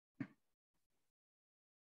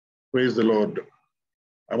Praise the Lord.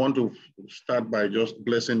 I want to start by just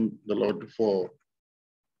blessing the Lord for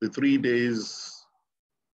the 3 days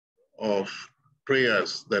of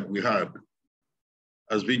prayers that we had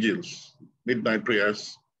as vigils, midnight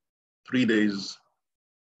prayers, 3 days.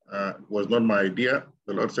 Was not my idea.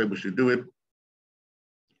 The Lord said we should do it.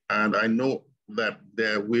 And I know that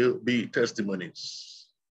there will be testimonies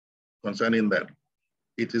concerning that.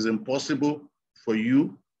 It is impossible for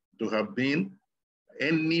you to have been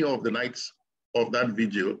any of the nights of that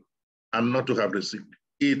vigil and not to have received.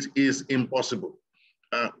 It is impossible.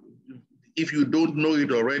 If you don't know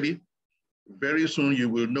it already, very soon you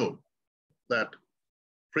will know that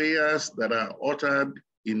prayers that are uttered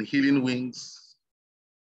in healing wings,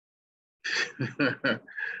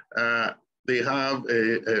 they have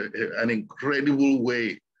an incredible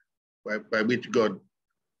way by which God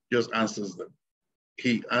just answers them.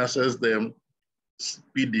 He answers them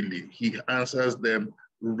speedily. He answers them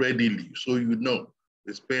readily. So you know,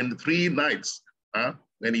 we spent 3 nights.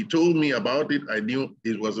 When he told me about it, I knew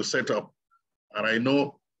it was a setup. And I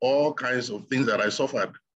know all kinds of things that I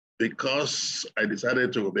suffered because I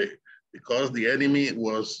decided to obey, because the enemy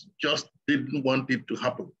didn't want it to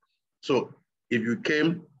happen. So if you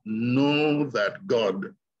came, know that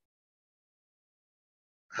God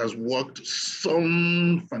has worked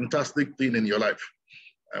some fantastic thing in your life.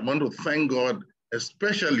 I want to thank God,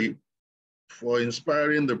 especially for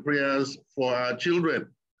inspiring the prayers for our children.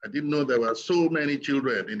 I didn't know there were so many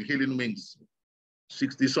children in Healing Wings,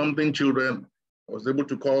 60-something children. I was able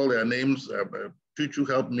to call their names. Chuchu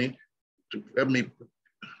helped me to help me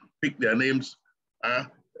pick their names.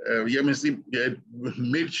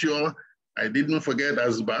 Made sure I didn't forget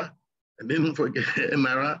Azba. I didn't forget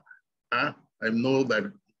Nara. I know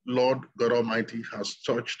that Lord God Almighty has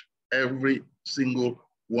touched every single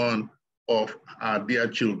one of our dear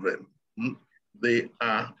children. They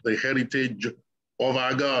are the heritage of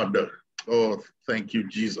our God. Oh, thank you,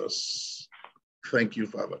 Jesus. Thank you,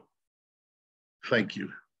 Father. Thank you.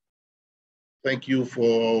 Thank you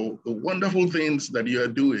for the wonderful things that you are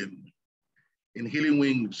doing in Healing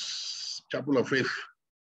Wings, Chapel of Faith.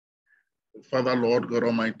 Father, Lord God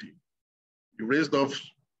Almighty, you raised us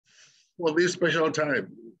for this special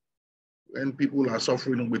time when people are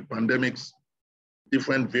suffering with pandemics,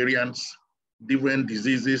 different variants, different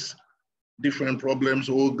diseases, different problems,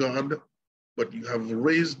 oh God, but you have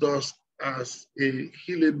raised us as a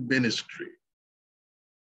healing ministry.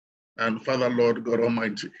 And Father, Lord God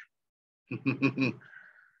Almighty,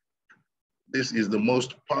 this is the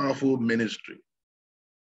most powerful ministry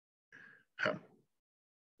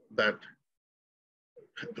that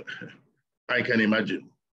I can imagine.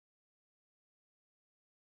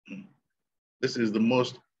 This is the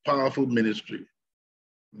most powerful ministry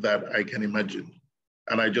that I can imagine.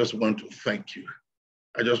 And I just want to thank you.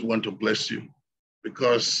 I just want to bless you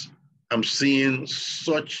because I'm seeing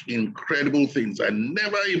such incredible things. I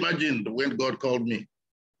never imagined when God called me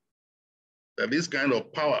that this kind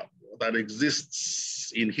of power that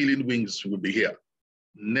exists in Healing Wings would be here.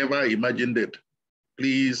 Never imagined it.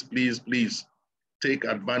 Please, please, please take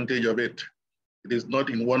advantage of it. It is not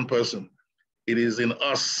in one person. It is in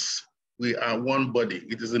us. We are one body.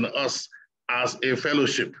 It is in us as a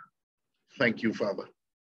fellowship. Thank you, Father.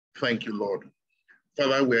 Thank you, Lord.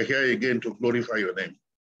 Father, we're here again to glorify your name.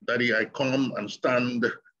 Daddy, I come and stand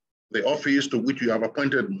the office to which you have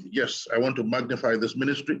appointed me. Yes, I want to magnify this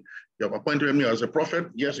ministry. You have appointed me as a prophet.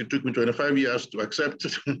 Yes, it took me 25 years to accept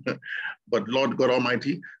it. But Lord God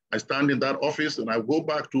Almighty, I stand in that office and I go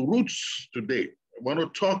back to roots today. I want to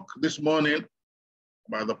talk this morning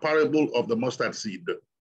about the parable of the mustard seed.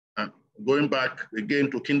 Going back again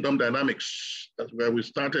to kingdom dynamics. That's where we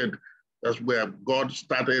started. That's where God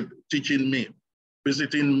started teaching me,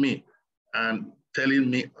 visiting me, and telling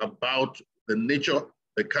me about the nature,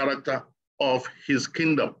 the character of his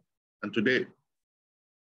kingdom. And today,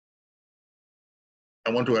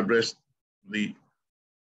 I want to address the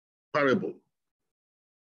parable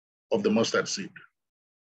of the mustard seed.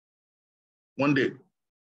 One day,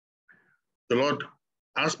 the Lord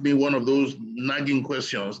asked me one of those nagging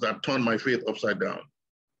questions that turned my faith upside down.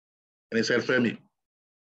 And he said, Femi,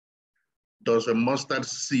 does a mustard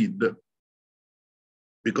seed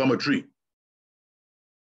become a tree?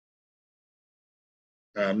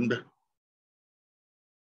 And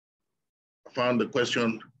I found the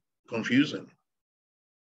question confusing.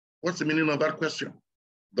 What's the meaning of that question?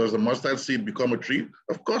 Does the mustard seed become a tree?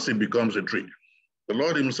 Of course it becomes a tree. The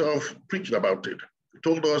Lord himself preached about it. He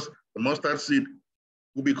told us the mustard seed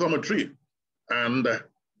will become a tree. And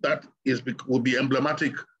that will be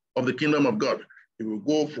emblematic of the kingdom of God. It will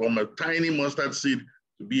go from a tiny mustard seed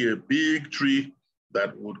to be a big tree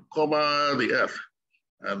that would cover the earth,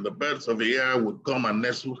 and the birds of the air would come and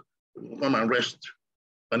nestle, come and rest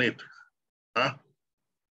on it. Huh?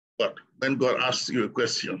 But when God asks you a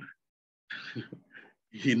question,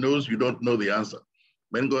 he knows you don't know the answer.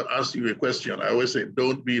 When God asks you a question, I always say,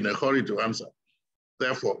 don't be in a hurry to answer.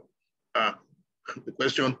 Therefore, the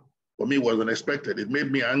question for me was unexpected. It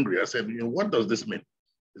made me angry. I said, what does this mean?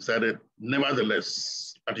 He said,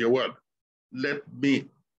 nevertheless, at your word, let me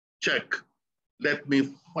check, let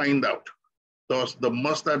me find out. Does the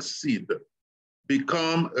mustard seed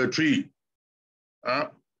become a tree?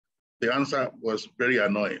 The answer was very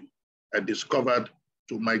annoying. I discovered,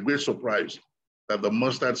 to my great surprise, that the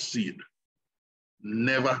mustard seed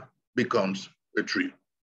never becomes a tree.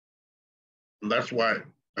 And that's why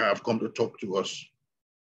I have come to talk to us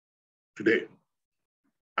today.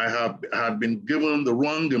 I had been given the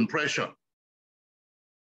wrong impression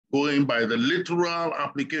going by the literal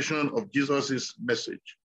application of Jesus's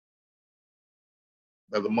message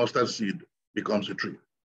that the mustard seed becomes a tree.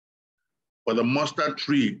 But the mustard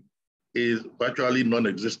tree is virtually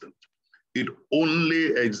non-existent. It only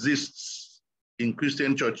exists in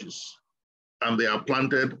Christian churches, and they are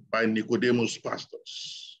planted by Nicodemus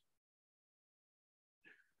pastors.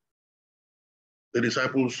 The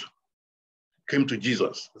disciples came to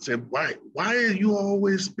Jesus and said, why are you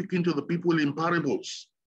always speaking to the people in parables?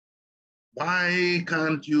 Why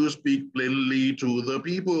can't you speak plainly to the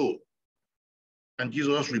people? And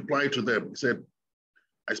Jesus replied to them, he said,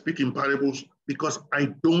 I speak in parables because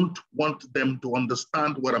I don't want them to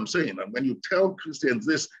understand what I'm saying. And when you tell Christians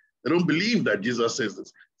this, they don't believe that Jesus says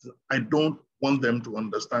this. I don't want them to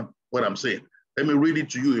understand what I'm saying. Let me read it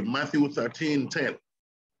to you in Matthew 13:10.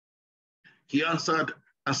 He answered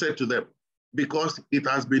and said to them, because it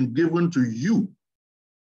has been given to you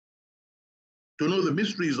to know the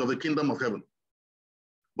mysteries of the kingdom of heaven.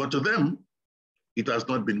 But to them, it has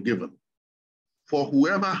not been given. For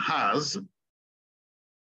whoever has,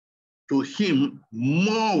 to him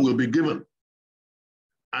more will be given,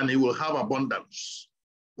 and he will have abundance.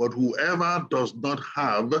 But whoever does not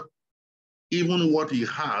have, even what he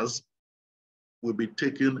has will be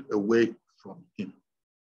taken away from him.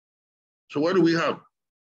 So what do we have?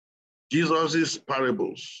 Jesus's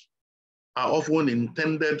parables are often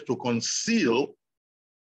intended to conceal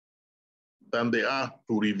than they are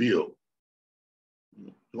to reveal.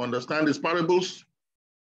 To understand his parables,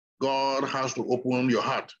 God has to open your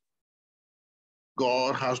heart.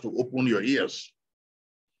 God has to open your ears.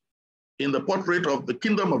 In the portrait of the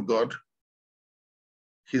kingdom of God,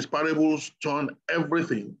 his parables turn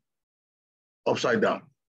everything upside down.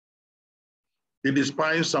 The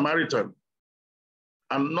despised Samaritan,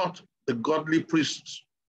 and not the godly priest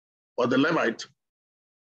or the Levite,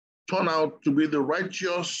 turn out to be the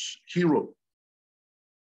righteous hero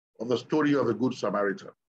of the story of the Good Samaritan.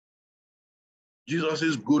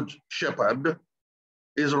 Jesus' good shepherd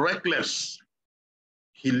is reckless.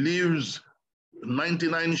 He leaves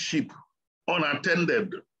 99 sheep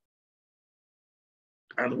unattended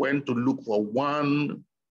and went to look for one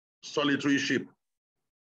solitary sheep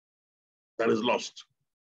that is lost.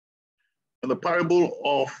 In the parable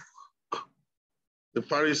of the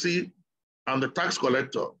Pharisee and the tax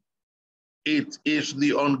collector, it is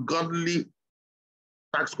the ungodly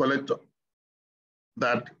tax collector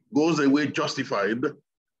that goes away justified,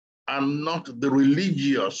 and not the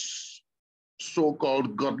religious,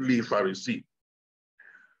 so-called godly Pharisee.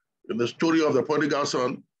 In the story of the prodigal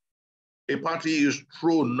son, a party is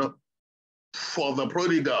thrown for the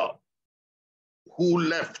prodigal who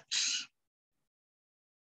left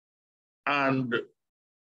and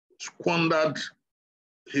squandered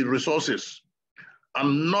his resources,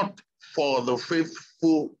 and not for the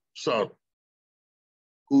faithful son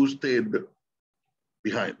who stayed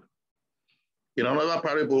behind. In another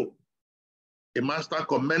parable, a master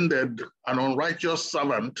commended an unrighteous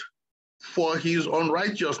servant for his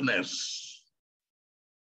unrighteousness,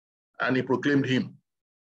 and he proclaimed him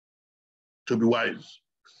to be wise.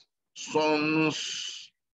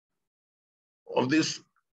 Sons of this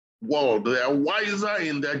world, they are wiser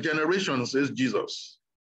in their generation, says Jesus,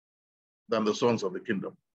 than the sons of the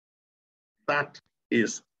kingdom. That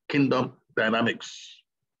is kingdom dynamics.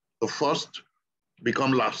 The first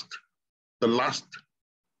become last. The last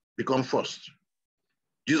become first.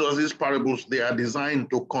 Jesus' parables, they are designed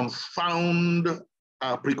to confound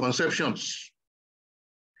our preconceptions.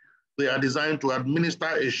 They are designed to administer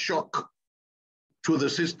a shock to the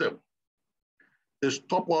system. They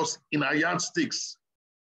stop us in our yardsticks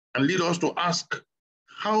and lead us to ask,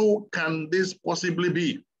 how can this possibly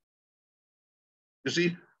be? You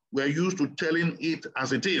see, we're used to telling it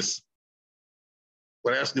as it is.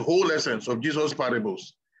 Whereas the whole essence of Jesus'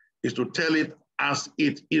 parables is to tell it as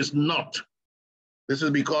it is not. This is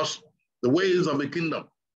because the ways of the kingdom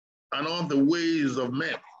are not the ways of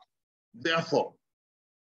men. Therefore,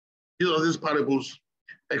 Jesus' parables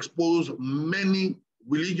expose many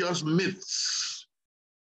religious myths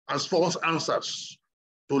as false answers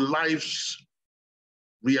to life's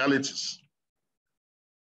realities.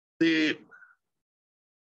 They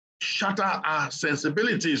shatter our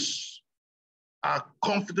sensibilities, our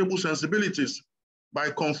comfortable sensibilities, by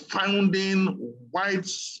confounding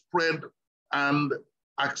widespread and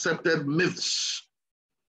accepted myths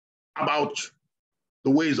about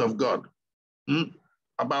the ways of God,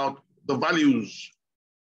 about the values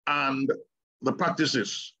and the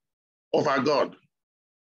practices of our God.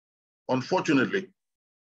 Unfortunately,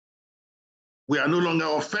 we are no longer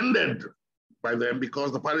offended by them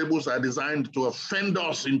because the parables are designed to offend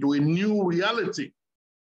us into a new reality.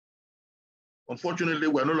 Unfortunately,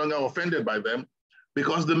 we are no longer offended by them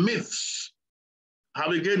because the myths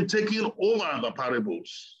have again taken over the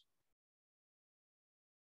parables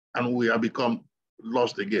and we have become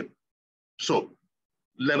lost again. So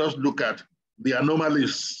let us look at the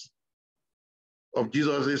anomalies of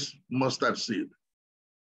Jesus's mustard seed.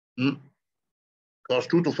 Because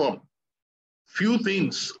true to form, few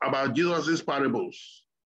things about Jesus's parables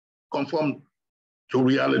conform to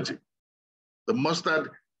reality. The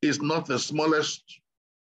mustard is not the smallest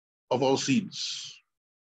of all seeds.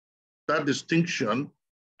 That distinction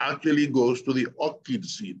actually goes to the orchid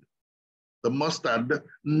seed. The mustard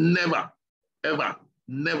never, ever,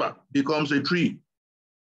 never becomes a tree.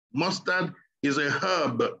 Mustard is a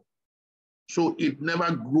herb, so it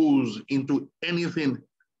never grows into anything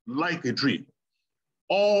like a tree.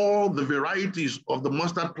 All the varieties of the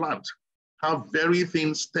mustard plant have very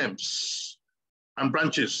thin stems and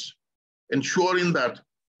branches, ensuring that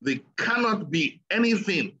they cannot be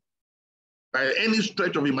anything by any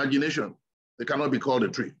stretch of imagination. They cannot be called a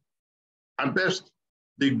tree. At best,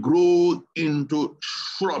 they grow into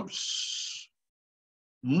shrubs.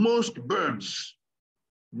 Most birds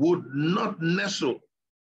would not nestle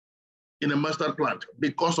in a mustard plant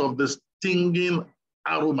because of the stinging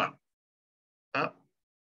aroma.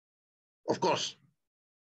 Of course,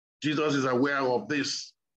 Jesus is aware of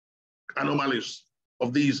these anomalies,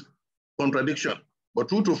 of these contradictions, but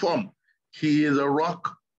true to form, he is a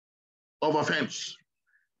rock of offense,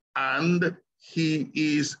 and he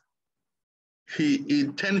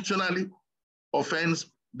intentionally offends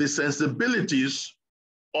the sensibilities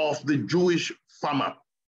of the Jewish farmer.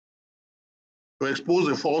 To expose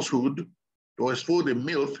a falsehood, to expose a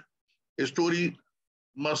myth, a story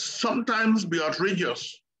must sometimes be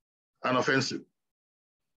outrageous and offensive.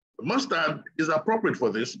 The mustard is appropriate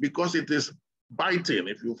for this because it is biting.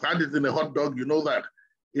 If you've had it in a hot dog, you know that.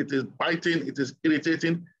 It is biting, it is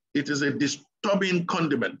irritating, it is a disturbing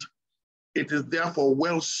condiment. It is therefore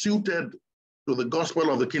well suited to the gospel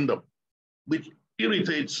of the kingdom, which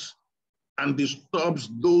irritates and disturbs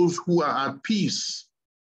those who are at peace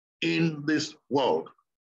in this world.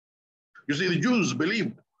 You see, the Jews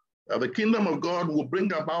believed that the kingdom of God will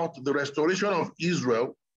bring about the restoration of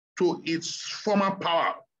Israel to its former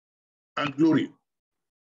power and glory.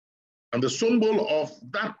 And the symbol of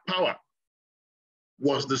that power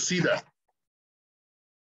was the cedar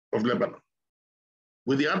of Lebanon.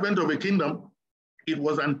 With the advent of a kingdom, it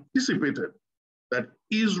was anticipated that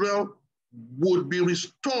Israel would be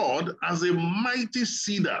restored as a mighty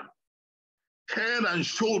cedar, head and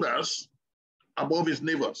shoulders above its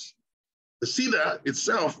neighbors. The cedar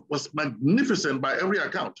itself was magnificent by every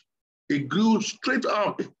account. It grew straight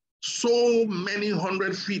up so many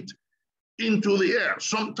 100 feet into the air,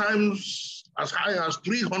 sometimes as high as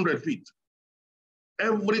 300 feet.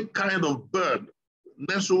 Every kind of bird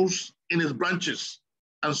nestles in its branches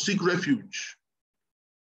and seek refuge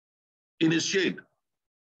in its shade.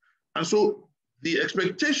 And so the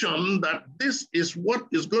expectation that this is what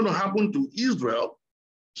is going to happen to Israel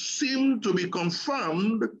seemed to be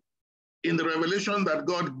confirmed in the revelation that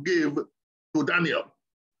God gave to Daniel.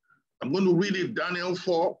 I'm going to read it, Daniel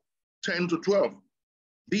 4:10-12.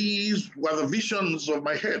 These were the visions of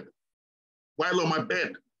my head while on my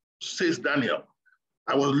bed, says Daniel.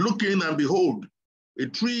 I was looking, and behold, a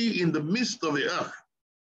tree in the midst of the earth,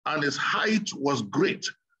 and its height was great.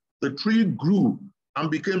 The tree grew and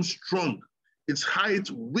became strong. Its height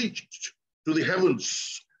reached to the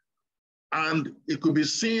heavens, and it could be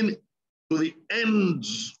seen to the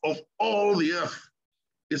ends of all the earth.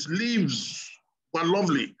 Its leaves were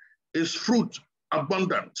lovely, its fruit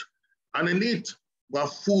abundant, and in it were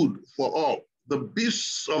food for all. The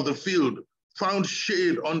beasts of the field found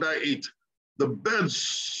shade under it. The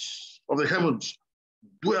birds of the heavens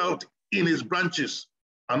dwelt in his branches,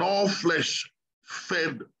 and all flesh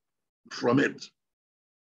fed from it.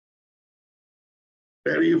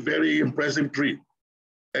 Very, very impressive tree,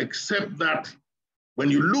 except that when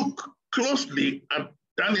you look closely at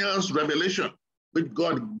Daniel's revelation, which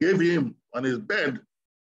God gave him on his bed,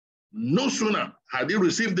 no sooner had he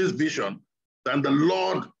received this vision than the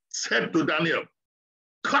Lord said to Daniel,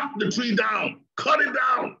 cut the tree down, cut it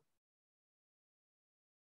down.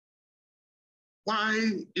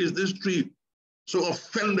 Why is this tree so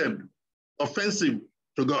offensive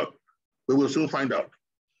to God? We will soon find out.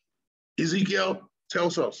 Ezekiel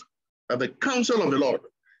tells us that the counsel of the Lord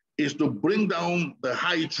is to bring down the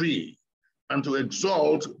high tree and to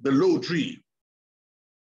exalt the low tree.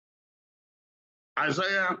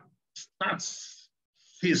 Isaiah starts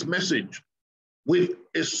his message with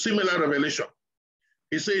a similar revelation.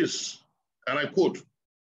 He says, and I quote,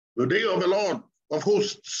 the day of the Lord of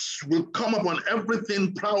hosts will come upon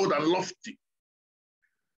everything proud and lofty,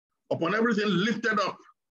 upon everything lifted up,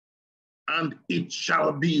 and it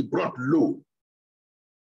shall be brought low.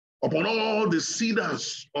 Upon all the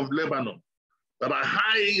cedars of Lebanon that are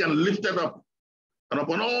high and lifted up, and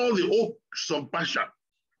upon all the oaks of Bashan,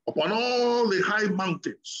 upon all the high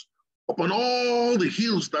mountains, upon all the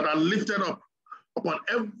hills that are lifted up, upon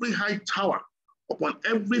every high tower, upon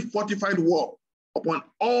every fortified wall, upon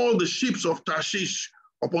all the ships of Tarshish,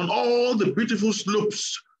 upon all the beautiful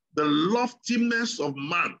slopes, the loftiness of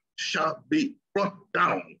man shall be brought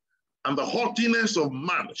down, and the haughtiness of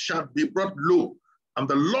man shall be brought low, and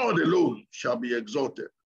the Lord alone shall be exalted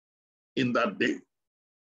in that day.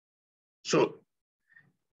 So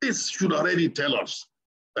this should already tell us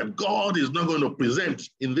that God is not going to present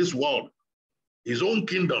in this world his own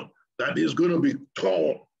kingdom that is going to be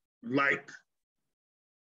tall like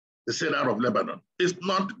the cedar of Lebanon. It's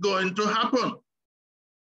not going to happen.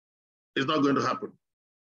 It's not going to happen.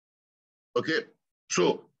 Okay?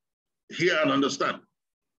 So hear and understand.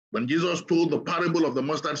 When Jesus told the parable of the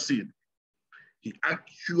mustard seed, he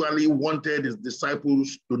actually wanted his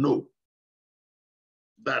disciples to know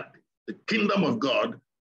that the kingdom of God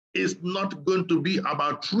is not going to be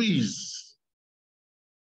about trees.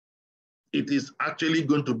 It is actually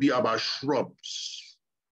going to be about shrubs.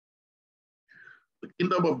 The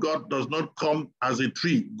kingdom of God does not come as a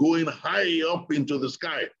tree going high up into the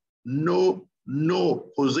sky. No, no,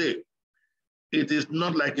 Jose. It is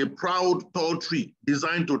not like a proud, tall tree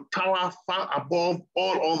designed to tower far above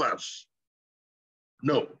all others.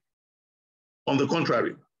 No. On the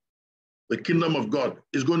contrary, the kingdom of God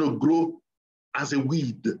is going to grow as a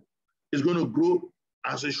weed. It's going to grow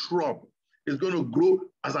as a shrub. It's going to grow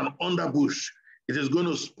as an underbush. It is going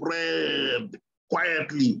to spread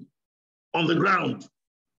quietly on the ground.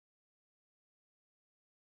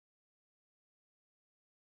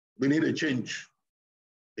 We need a change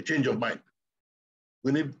of mind.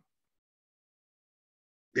 We need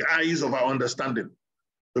the eyes of our understanding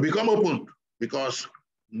to become opened, because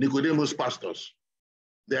Nicodemus pastors,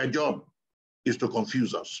 their job is to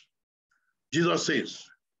confuse us. Jesus says,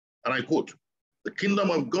 and I quote, the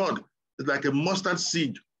kingdom of God is like a mustard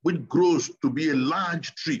seed which grows to be a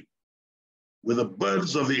large tree with the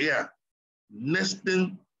birds of the air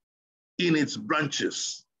nesting in its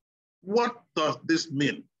branches. What does this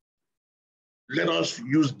mean? Let us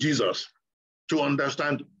use Jesus to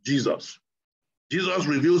understand Jesus. Jesus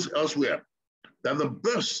reveals elsewhere that the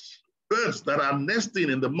birds that are nesting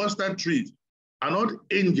in the mustard trees are not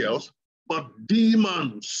angels, but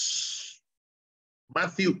demons.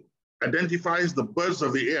 Matthew identifies the birds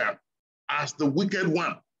of the air as the wicked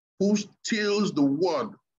one who steals the word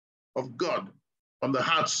of God from the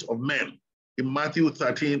hearts of men in Matthew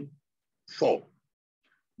 13:4.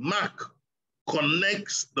 Mark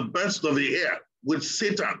connects the birds of the air with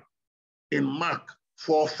Satan in Mark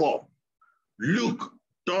 4:4. Luke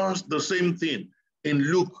does the same thing in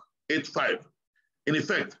Luke 8:5. In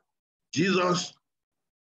effect, Jesus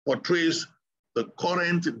portrays the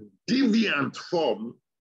current deviant form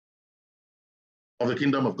of the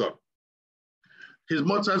kingdom of God. His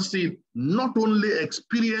mustard seed not only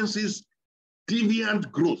experiences deviant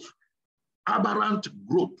growth, aberrant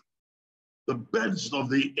growth, the birds of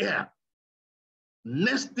the air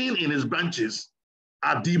nesting in his branches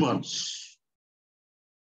are demons.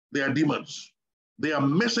 They are demons. They are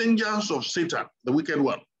messengers of Satan, the wicked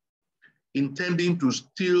one, intending to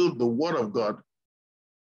steal the word of God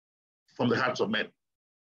from the hearts of men.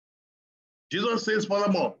 Jesus says,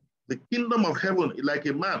 furthermore, the kingdom of heaven is like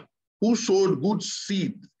a man who sowed good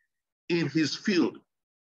seed in his field.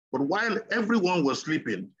 But while everyone was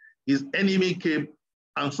sleeping, his enemy came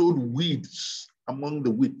and sowed weeds among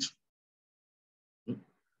the wheat.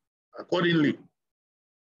 Accordingly,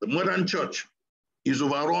 The modern church is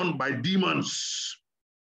overrun by demons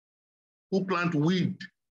who plant weed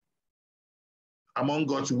among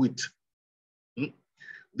God's wheat.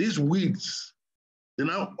 These weeds, they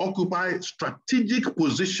now occupy strategic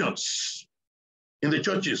positions in the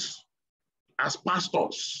churches as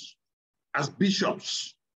pastors, as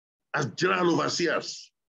bishops, as general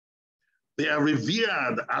overseers. They are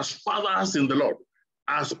revered as fathers in the Lord,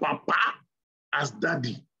 as papa, as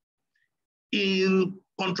daddy, in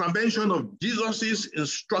contravention of Jesus's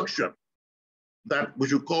instruction that we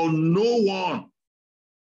should call no one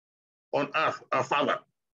on earth our father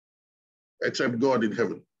except God in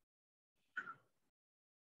heaven.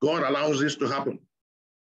 God allows this to happen,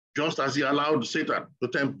 just as he allowed Satan to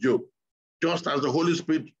tempt Job, just as the Holy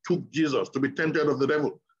Spirit took Jesus to be tempted of the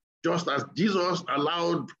devil, just as Jesus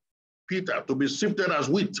allowed Peter to be sifted as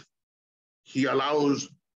wheat. He allows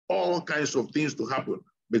all kinds of things to happen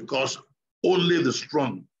because only the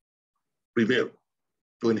strong prevail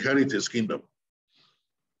to inherit his kingdom.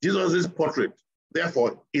 Jesus' portrait,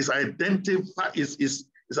 therefore, is identifiable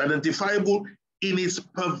in its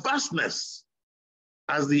perverseness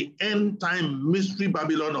as the end-time mystery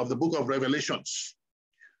Babylon of the book of Revelations.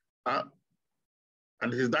 And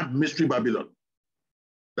it is that mystery Babylon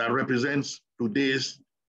that represents today's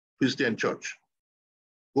Christian church.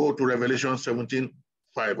 Go to Revelation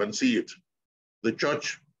 17:5 and see it. The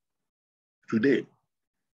church today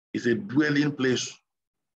is a dwelling place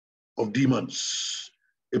of demons,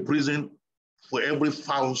 a prison for every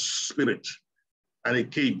foul spirit, and a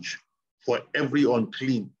cage for every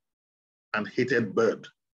unclean and hated bird.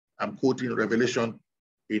 I'm quoting Revelation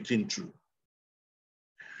 18:2.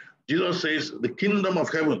 Jesus says the kingdom of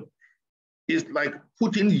heaven is like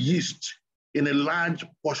putting yeast in a large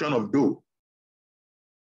portion of dough.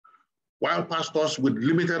 While pastors with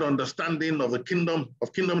limited understanding of the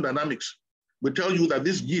kingdom dynamics will tell you that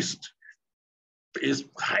this yeast is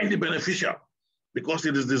highly beneficial because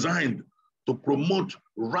it is designed to promote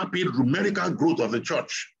rapid numerical growth of the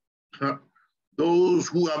church. Those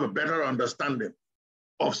who have a better understanding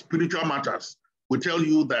of spiritual matters will tell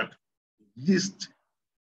you that yeast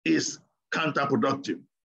is counterproductive,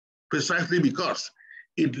 precisely because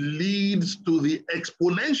it leads to the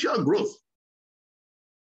exponential growth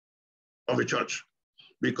of a church,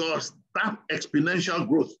 because that exponential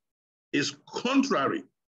growth is contrary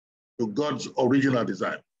to God's original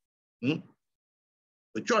design.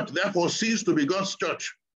 The church, therefore, ceased to be God's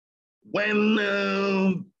church when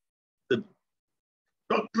the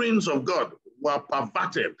doctrines of God were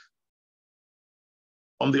perverted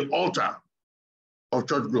on the altar of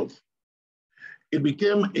church growth. It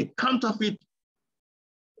became a counterfeit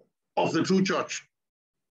of the true church,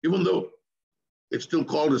 even though it still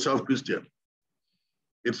called itself Christian.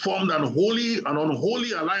 It formed an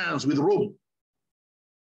unholy alliance with Rome.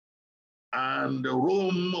 And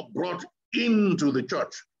Rome brought into the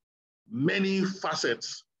church many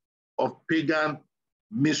facets of pagan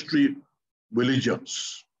mystery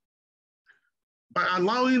religions. By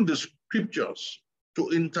allowing the scriptures to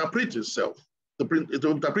interpret themselves,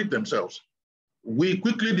 we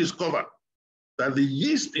quickly discover that the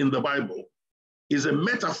yeast in the Bible is a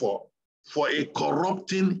metaphor for a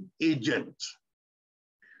corrupting agent.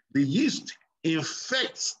 The yeast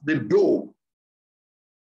infects the dough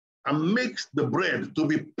and makes the bread to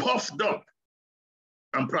be puffed up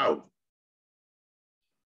and proud.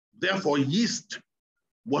 Therefore, yeast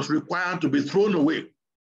was required to be thrown away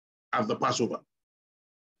at the Passover.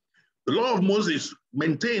 The law of Moses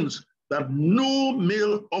maintains that no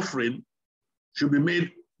meal offering should be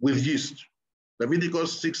made with yeast.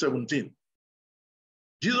 Leviticus 6:17.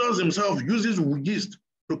 Jesus himself uses yeast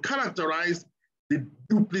to characterize the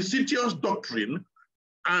duplicitous doctrine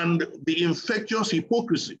and the infectious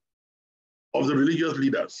hypocrisy of the religious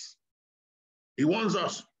leaders. He warns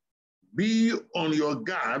us, be on your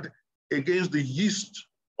guard against the yeast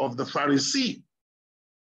of the Pharisee,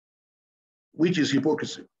 which is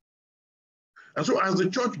hypocrisy. And so as the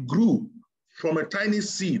church grew from a tiny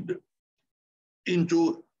seed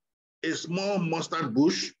into a small mustard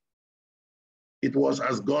bush, it was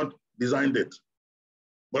as God designed it.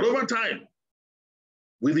 But over time,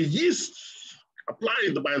 with the yeast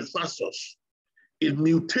applied by the pastors, it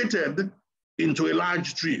mutated into a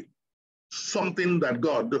large tree, something that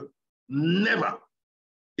God never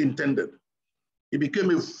intended. It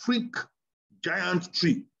became a freak giant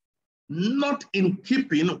tree, not in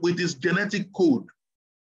keeping with its genetic code.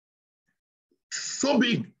 So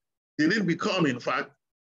big did it become, in fact,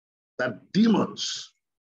 that demons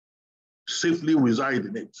safely reside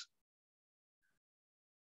in it.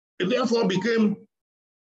 It therefore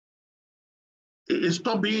it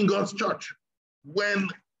stopped being God's church when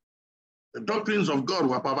The doctrines of God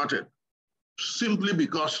were perverted simply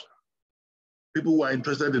because people were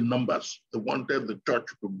interested in numbers. They wanted the church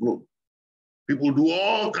to grow. People do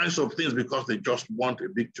all kinds of things because they just want a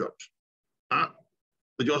big church.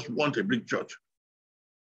 They just want a big church.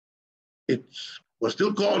 It was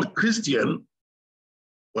still called Christian,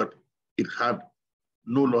 but it had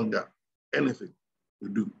no longer anything to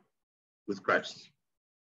do with Christ.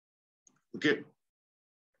 Okay?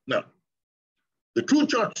 Now, the true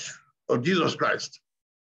church of Jesus Christ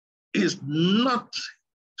is not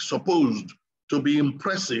supposed to be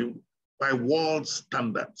impressive by world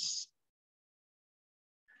standards.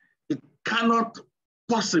 It cannot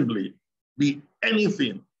possibly be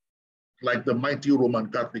anything like the mighty Roman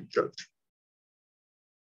Catholic Church.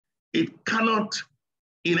 It cannot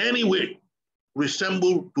in any way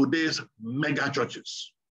resemble today's mega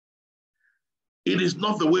churches. It is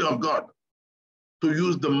not the way of God to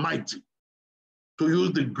use the mighty, to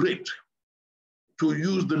use the great, to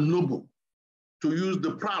use the noble, to use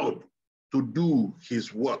the proud to do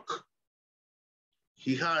his work.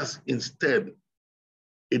 He has instead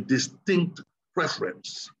a distinct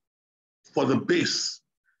preference for the base,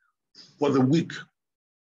 for the weak,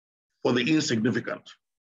 for the insignificant,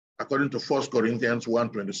 according to 1 Corinthians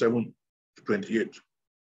 1:27 to 28.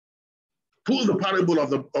 Through the parable of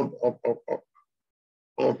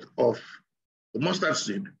the mustard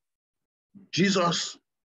seed, Jesus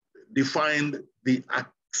defined the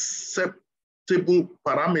acceptable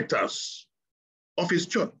parameters of his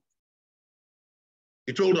church.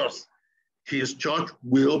 He told us his church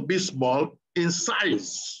will be small in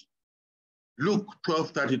size. Luke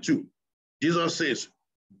 12:32, Jesus says,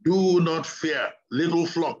 "Do not fear, little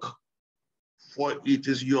flock, for it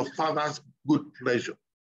is your Father's good pleasure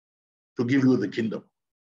to give you the kingdom."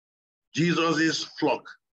 Jesus' flock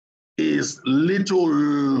is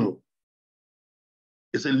little.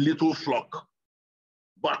 It's a little flock,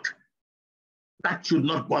 but that should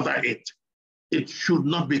not bother it. It should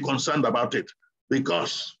not be concerned about it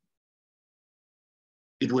because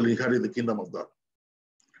it will inherit the kingdom of God.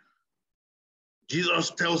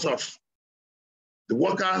 Jesus tells us the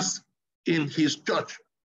workers in his church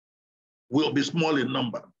will be small in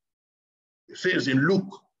number. He says in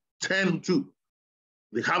Luke 10:2,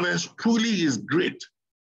 the harvest truly is great,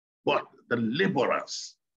 but the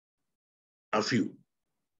laborers are few.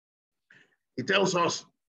 He tells us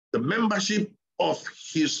the membership of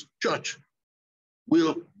his church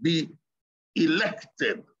will be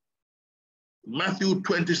elected. Matthew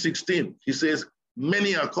 20:16, he says,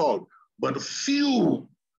 many are called, but few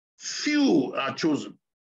are chosen.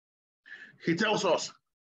 He tells us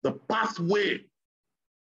the pathway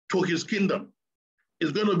to his kingdom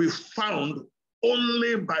is going to be found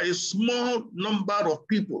only by a small number of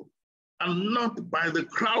people and not by the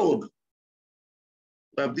crowd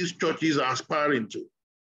that these churches are aspiring to.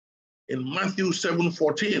 In Matthew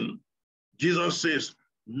 7:14, Jesus says,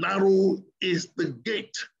 narrow is the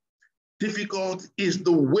gate, difficult is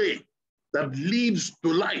the way that leads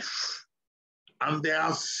to life, and there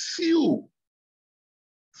are few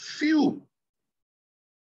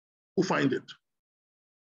who find it.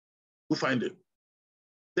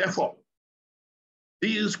 Therefore,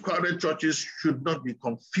 these crowded churches should not be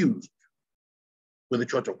confused with the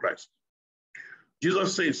Church of Christ.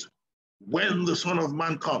 Jesus says, when the Son of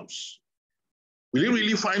Man comes, will he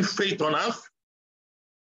really find faith on earth?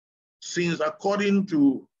 Since according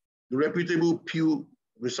to the reputable Pew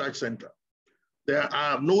Research Center, there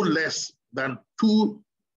are no less than 2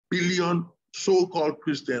 billion so-called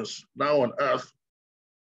Christians now on earth,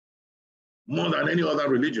 more than any other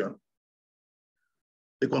religion.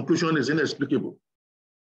 The conclusion is inexplicable.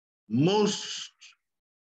 Most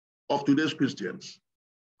of today's Christians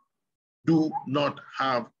cannot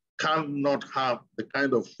have the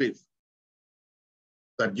kind of faith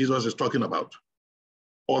that Jesus is talking about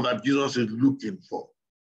or that Jesus is looking for.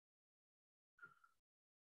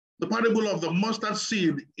 The parable of the mustard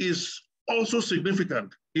seed is also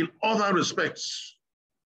significant in other respects.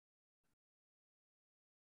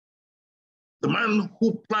 The man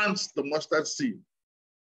who plants the mustard seed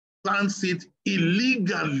plants it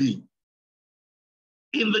illegally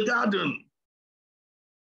in the garden.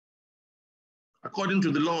 According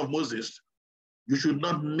to the law of Moses, you should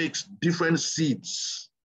not mix different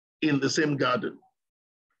seeds in the same garden.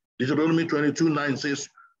 Deuteronomy 22:9 says,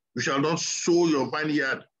 you shall not sow your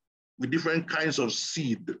vineyard with different kinds of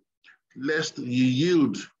seed, lest ye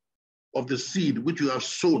yield of the seed which you have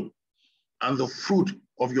sown, and the fruit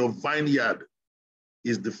of your vineyard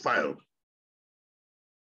is defiled.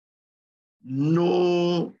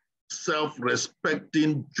 No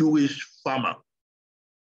self-respecting Jewish farmer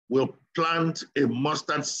will plant a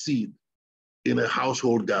mustard seed in a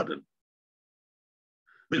household garden.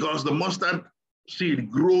 Because the mustard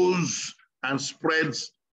seed grows and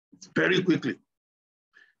spreads very quickly.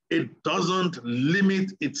 It doesn't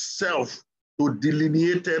limit itself to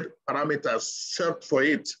delineated parameters set for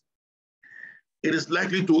it. It is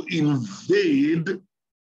likely to invade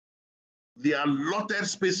the allotted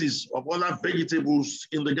spaces of other vegetables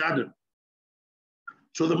in the garden.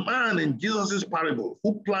 So the man in Jesus' parable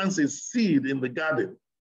who plants a seed in the garden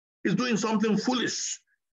is doing something foolish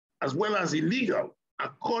as well as illegal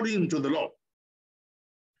according to the law.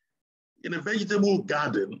 In a vegetable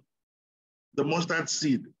garden, the mustard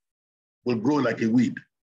seed will grow like a weed.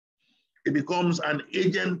 It becomes an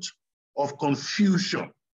agent of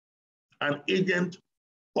confusion, an agent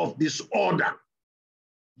of disorder.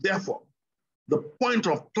 Therefore, the point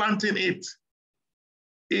of planting it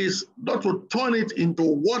is not to turn it into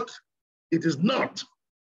what it is not,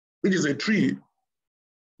 which is a tree,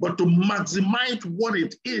 but to maximize what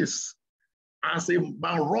it is as a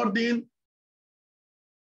marauding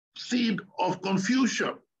seed of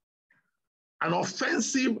confusion, an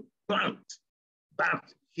offensive plant that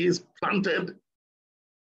is planted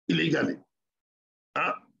illegally.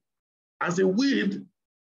 As a weed,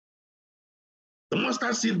 the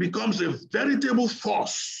mustard seed becomes a veritable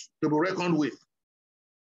force to be reckoned with.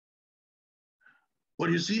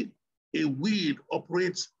 But you see, a weed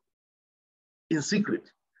operates in secret.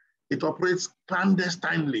 It operates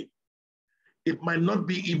clandestinely. It might not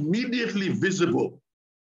be immediately visible,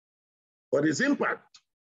 but its impact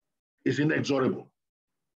is inexorable.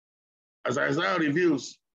 As Isaiah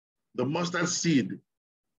reveals, the mustard seed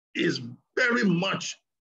is very much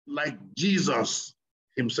like Jesus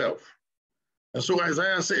himself. And so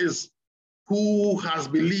Isaiah says, who has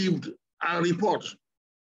believed our report?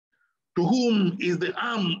 To whom is the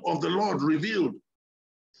arm of the Lord revealed?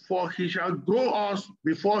 For he shall grow us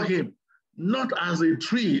before him, not as a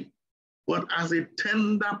tree, but as a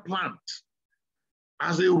tender plant,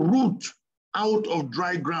 as a root out of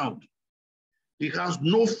dry ground. He has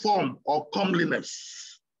no form or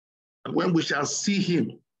comeliness. And when we shall see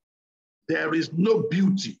him, there is no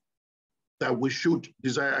beauty that we should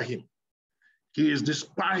desire him. He is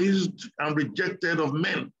despised and rejected of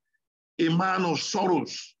men, a man of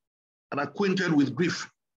sorrows and acquainted with grief.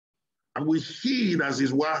 And we hid, as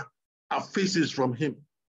it were, our faces from him.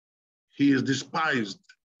 He is despised,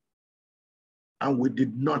 and we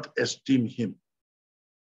did not esteem him.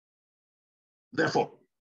 Therefore,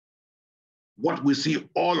 what we see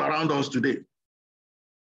all around us today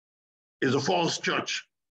is a false church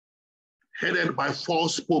headed by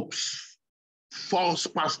false popes, false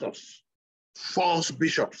pastors, false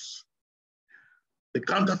bishops. The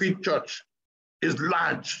counterfeit church is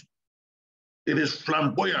large, it is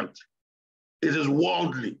flamboyant, it is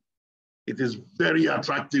worldly, it is very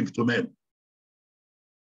attractive to men.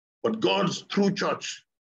 But God's true church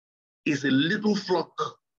is a little flock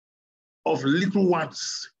of little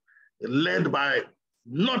ones led by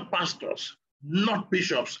not pastors, not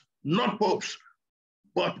bishops, not popes,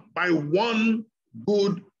 but by one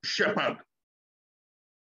good shepherd,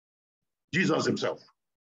 Jesus himself.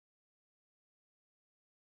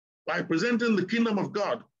 By presenting the kingdom of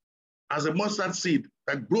God as a mustard seed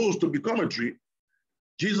that grows to become a tree,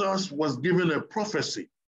 Jesus was given a prophecy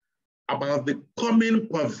about the coming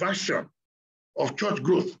perversion of church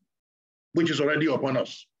growth, which is already upon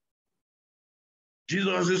us.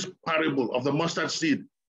 Jesus' parable of the mustard seed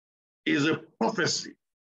is a prophecy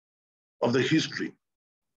of the history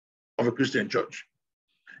of a Christian church.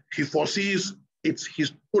 He foresees its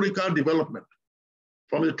historical development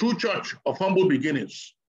from the true church of humble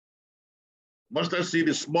beginnings. Mustard seed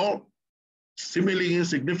is small, seemingly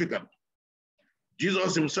insignificant.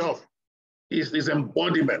 Jesus himself is his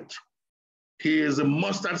embodiment. He is a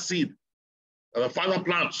mustard seed that the Father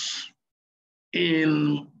plants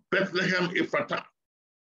in Bethlehem Ephratah,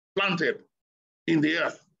 planted in the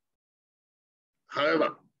earth.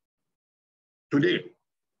 However, today,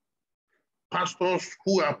 pastors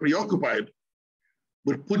who are preoccupied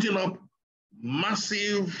with putting up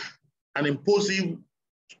massive and imposing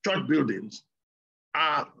church buildings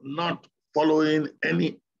are not following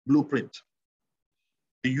any blueprint.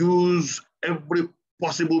 They use every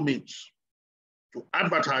possible means to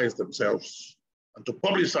advertise themselves and to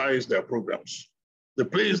publicize their programs. They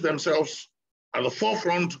place themselves at the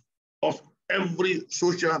forefront of every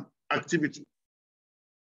social activity.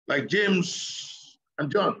 Like James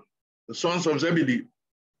and John, the sons of Zebedee,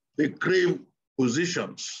 they crave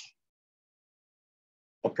positions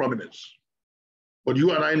of prominence. But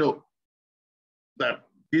you and I know that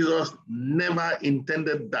Jesus never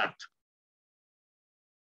intended that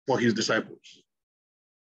for his disciples.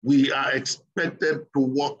 We are expected to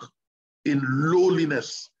walk in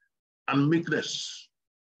lowliness and meekness.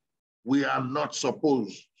 We are not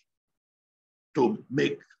supposed to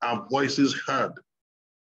make our voices heard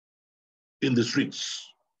in the streets.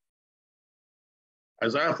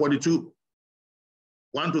 Isaiah 42,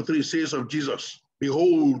 1-3 says of Jesus,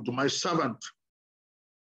 "Behold, my servant,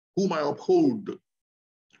 whom I uphold,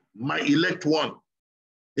 my elect one,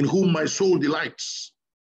 in whom my soul delights.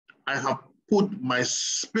 I have put my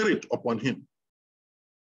spirit upon him.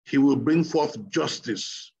 He will bring forth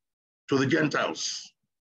justice to the Gentiles.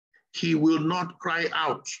 He will not cry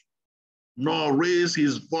out, nor raise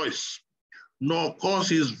his voice, nor cause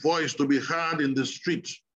his voice to be heard in the street.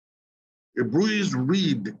 A bruised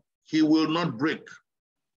reed he will not break,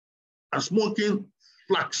 and smoking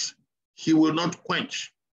flax he will not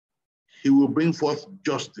quench. He will bring forth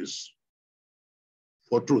justice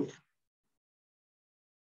for truth."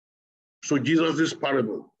 So Jesus'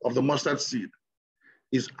 parable of the mustard seed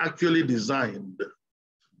is actually designed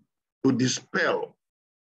to dispel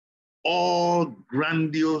all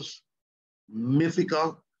grandiose,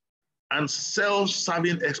 mythical, and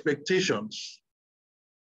self-serving expectations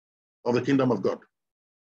of the kingdom of God.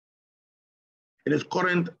 In its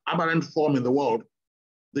current aberrant form in the world,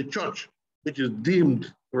 the church, which is deemed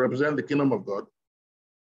to represent the kingdom of God,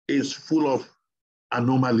 is full of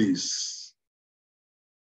anomalies.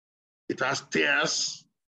 It has tares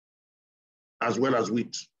as well as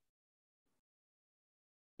wheat.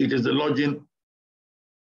 It is the lodging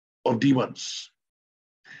of demons.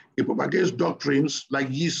 It propagates doctrines like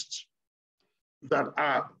yeast that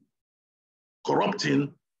are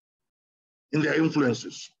corrupting in their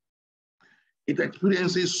influences. It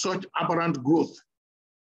experiences such aberrant growth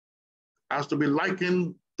as to be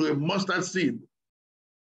likened to a mustard seed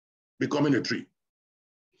becoming a tree.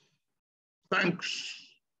 Thanks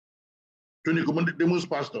to Nicodemus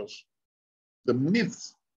pastors, the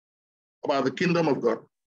myths about the kingdom of God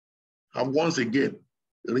have once again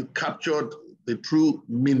recaptured the true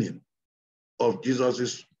meaning of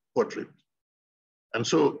Jesus's portrait. And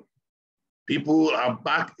so people are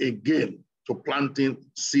back again to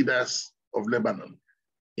planting cedars of Lebanon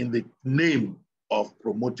in the name of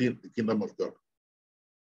promoting the kingdom of God.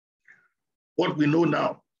 What we know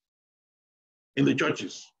now in the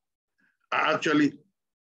churches are actually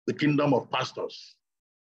the kingdom of pastors.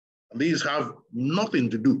 And these have nothing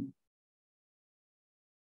to do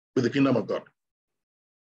with the kingdom of God.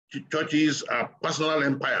 Churches are personal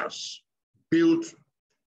empires built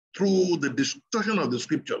through the distortion of the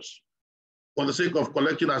scriptures for the sake of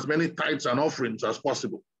collecting as many tithes and offerings as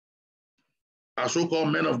possible. Our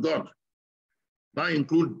so-called men of God now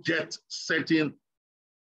include jet-setting,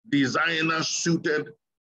 designer-suited,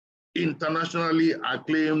 internationally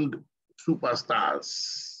acclaimed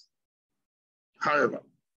superstars. However,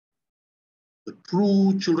 the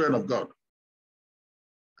true children of God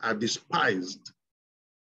are despised.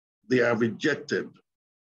 They are rejected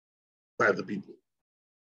by the people.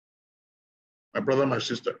 My brother, my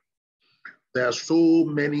sister, there are so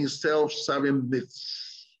many self-serving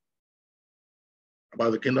myths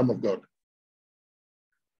about the kingdom of God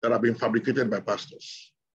that have been fabricated by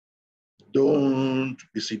pastors. Don't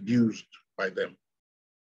be seduced by them.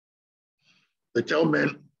 They tell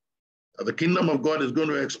men that the kingdom of God is going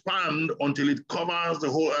to expand until it covers the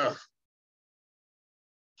whole earth.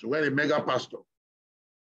 So when a mega pastor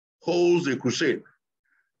holds a crusade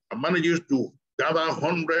and manages to gather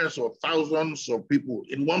hundreds or thousands of people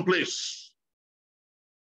in one place,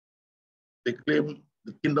 they claim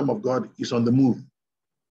the kingdom of God is on the move.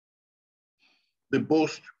 They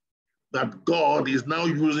boast that God is now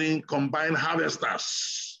using combined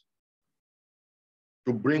harvesters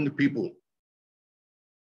to bring people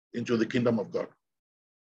into the kingdom of God.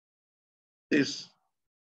 This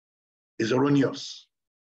is erroneous.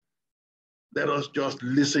 Let us just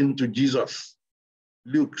listen to Jesus.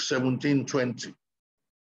 Luke 17:20.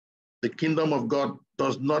 The kingdom of God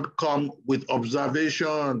does not come with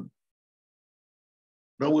observation.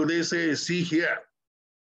 Nor will they say, see here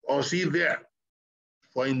or see there.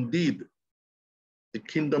 For indeed, the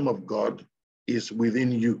kingdom of God is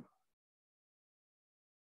within you.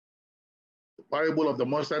 The parable of the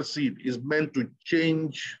mustard seed is meant to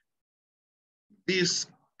change these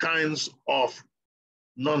kinds of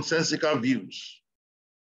nonsensical views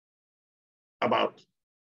about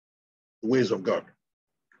the ways of God.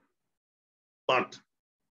 But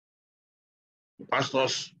the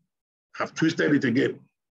pastors have twisted it again.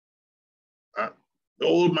 The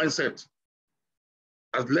old mindset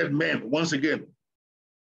has led men once again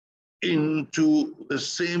into the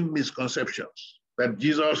same misconceptions that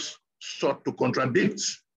Jesus sought to contradict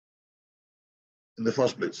in the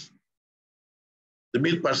first place. The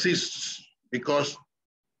myth persists because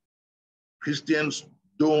Christians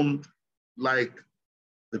don't like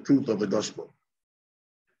the truth of the gospel,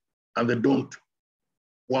 and they don't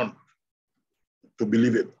want to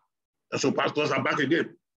believe it. And so pastors are back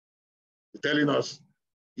again, telling us,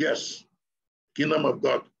 yes, kingdom of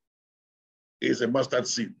God is a mustard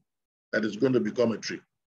seed that is going to become a tree.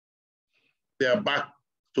 They are back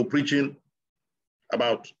to preaching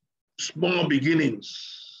about small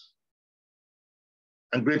beginnings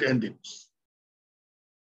and great endings.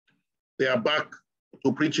 They are back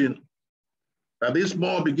to preaching that these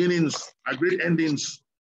small beginnings and great endings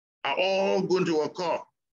are all going to occur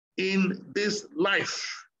in this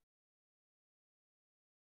life.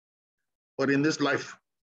 But in this life,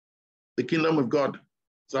 the kingdom of God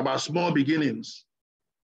is about small beginnings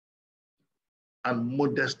and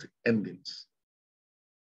modest endings.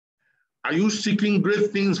 Are you seeking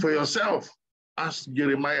great things for yourself? Asked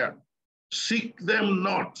Jeremiah. Seek them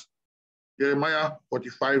not. Jeremiah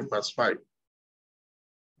 45, verse 5.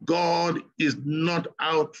 God is not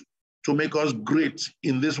out to make us great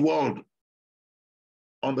in this world.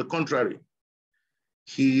 On the contrary,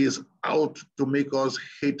 he is out to make us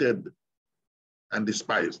hated and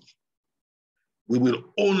despised. We will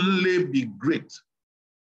only be great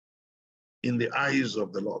in the eyes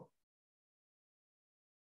of the Lord.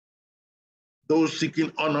 Those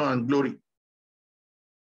seeking honor and glory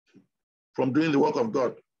from doing the work of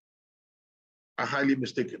God are highly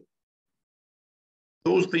mistaken.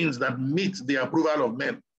 Those things that meet the approval of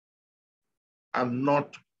men are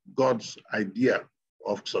not God's idea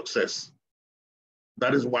of success.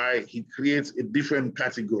 That is why he creates a different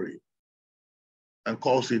category and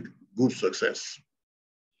calls it good success.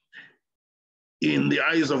 In the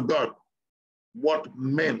eyes of God, what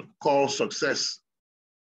men call success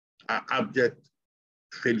are abject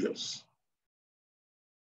failures.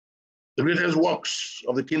 The greatest works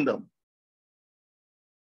of the kingdom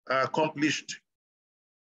are accomplished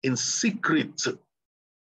in secret.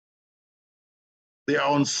 They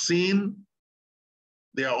are unseen,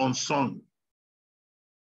 they are unsung.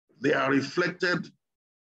 They are reflected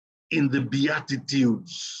in the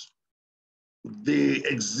Beatitudes. They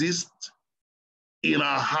exist in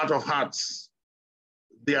our heart of hearts.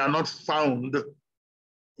 They are not found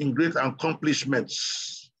in great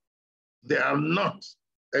accomplishments. They are not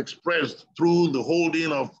expressed through the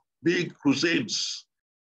holding of big crusades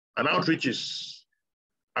and outreaches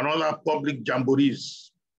and other public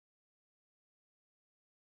jamborees.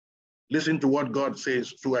 Listen to what God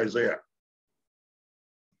says through Isaiah.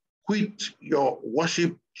 Quit your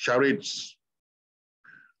worship charades.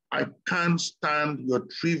 I can't stand your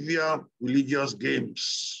trivial religious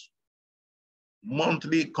games,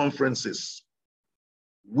 monthly conferences,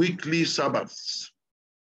 weekly Sabbaths,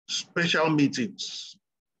 special meetings.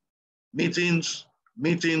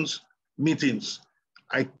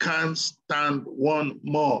 I can't stand one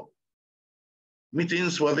more.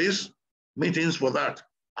 Meetings for this, meetings for that.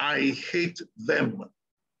 I hate them.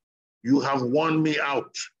 You have worn me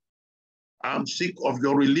out. I'm sick of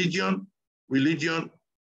your religion.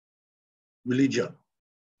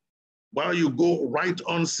 While you go right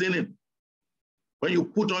on sinning, when you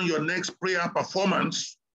put on your next prayer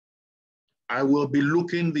performance, I will be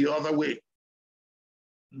looking the other way.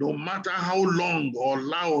 No matter how long or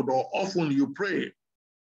loud or often you pray,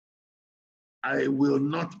 I will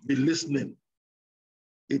not be listening.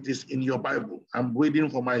 It is in your Bible. I'm reading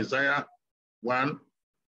from Isaiah 1,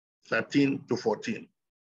 13 to 14,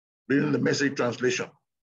 reading the Message translation.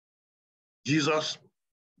 Jesus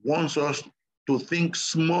wants us to think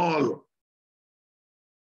small,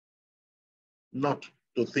 not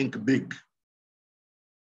to think big.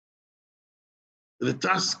 The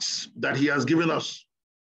tasks that he has given us,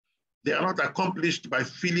 they are not accomplished by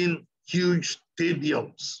filling huge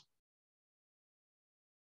stadiums,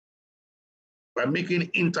 by making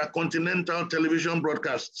intercontinental television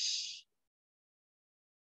broadcasts.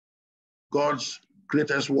 God's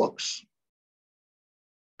greatest works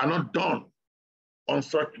are not done on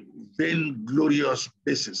such vainglorious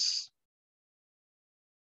basis.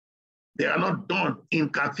 They are not done in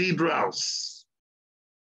cathedrals.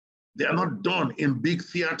 They are not done in big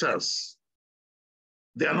theaters.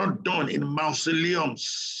 They are not done in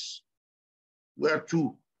mausoleums where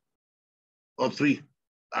 2 or 3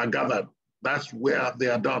 are gathered. That's where they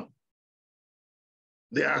are done.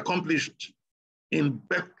 They are accomplished in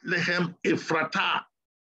Bethlehem Ephrata,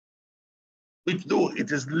 which though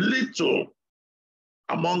it is little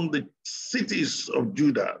among the cities of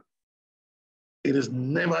Judah, it is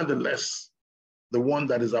nevertheless the one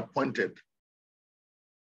that is appointed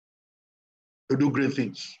to do great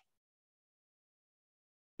things.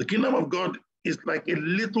 The kingdom of God is like a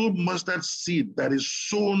little mustard seed that is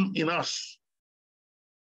sown in us.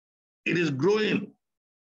 It is growing,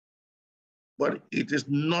 but it is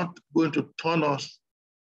not going to turn us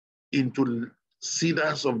into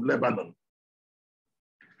cedars of Lebanon.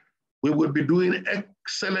 We will be doing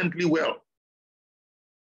excellently well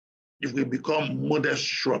if we become modest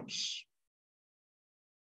shrubs.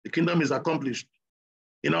 The kingdom is accomplished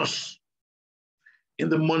in us, in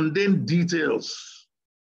the mundane details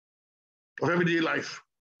of everyday life.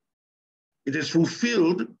 It is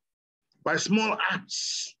fulfilled by small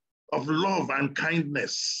acts of love and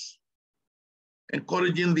kindness,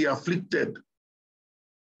 encouraging the afflicted,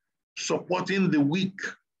 supporting the weak.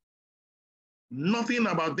 Nothing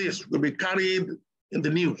about this will be carried in the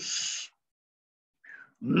news.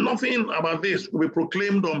 Nothing about this will be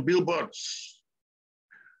proclaimed on billboards.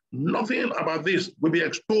 Nothing about this will be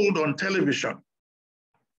extolled on television.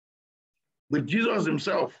 With Jesus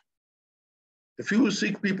himself, a few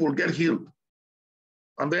sick people get healed,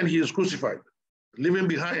 and then he is crucified, leaving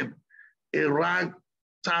behind a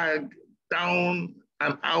ragtag, down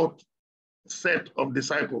and out set of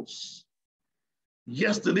disciples.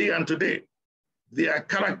 Yesterday and today, they are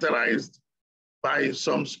characterized by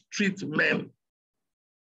some street men,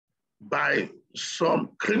 by some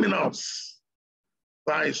criminals,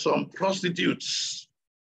 by some prostitutes,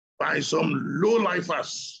 by some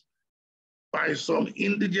low-lifers, by some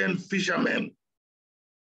indigent fishermen.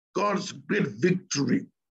 God's great victory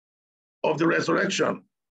of the resurrection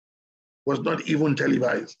was not even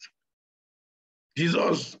televised.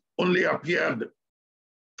 Jesus only appeared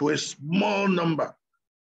to a small number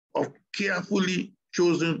of carefully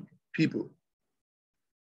chosen people.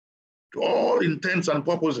 To all intents and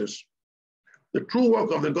purposes, the true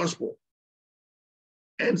work of the gospel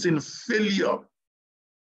ends in failure,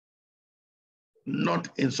 not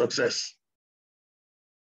in success.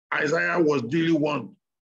 Isaiah was duly warned.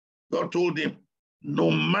 God told him, no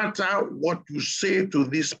matter what you say to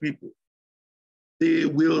these people, they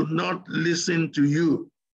will not listen to you.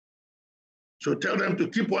 So tell them to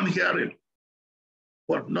keep on hearing,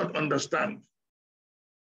 but not understand.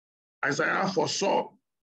 Isaiah foresaw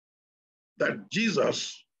that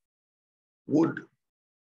Jesus would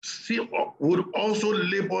also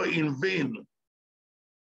labor in vain.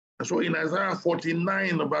 And so in Isaiah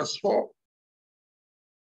 49, verse 4,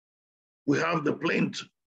 we have the plaint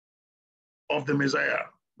of the Messiah.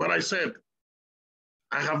 But I said,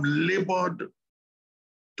 I have labored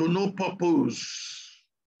to no purpose.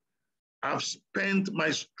 I've spent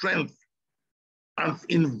my strength and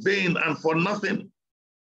in vain and for nothing.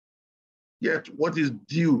 Yet what is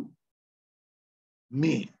due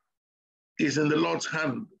me is in the Lord's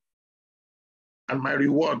hand, and my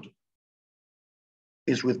reward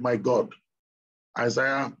is with my God.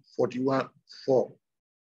 Isaiah 41:4,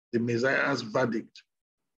 the Messiah's verdict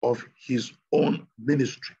of his own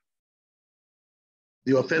ministry.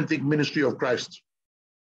 The authentic ministry of Christ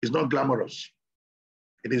is not glamorous.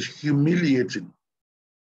 It is humiliating.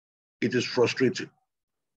 It is frustrating.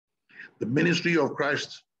 The ministry of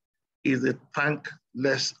Christ is a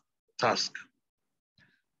thankless task.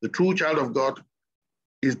 The true child of God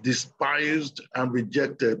is despised and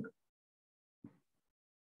rejected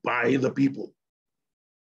by the people.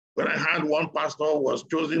 When I heard one pastor was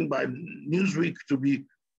chosen by Newsweek to be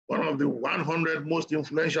one of the 100 most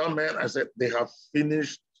influential men, I said, they have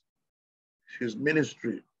finished his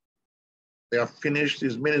ministry. They have finished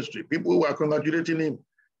his ministry. People were congratulating him.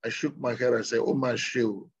 I shook my head. I said, oh, my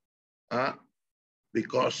shield.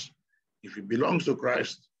 Because if he belongs to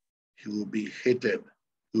Christ, he will be hated.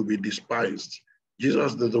 He will be despised.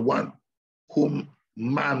 Jesus is the one whom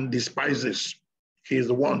man despises. He is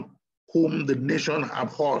the one whom the nation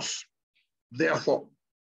abhors. Therefore,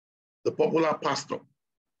 the popular pastor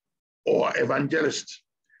or evangelist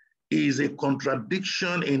is a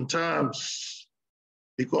contradiction in terms,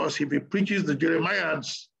 because if he preaches the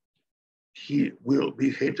Jeremiads, he will be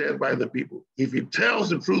hated by the people. If he tells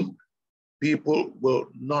the truth, people will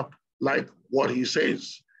not like what he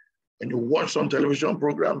says. When you watch some television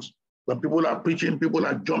programs, when people are preaching, people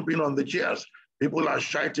are jumping on the chairs, people are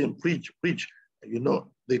shouting, preach, preach. You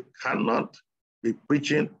know, they cannot be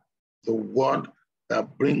preaching the word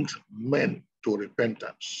that brings men to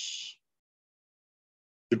repentance.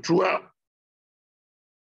 The truer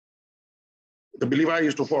the believer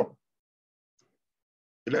is to form,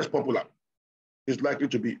 the less popular is likely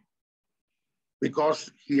to be, because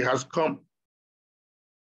he has come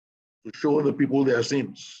to show the people their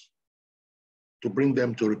sins, to bring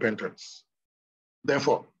them to repentance.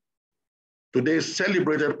 Therefore, today's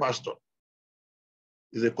celebrated pastor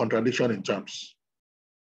is a contradiction in terms.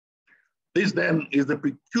 This then is the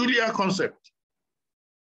peculiar concept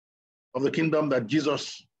of the kingdom that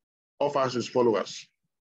Jesus offers his followers.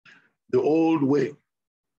 The old way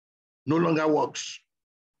no longer works.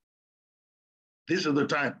 This is the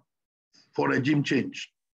time for regime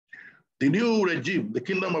change. The new regime, the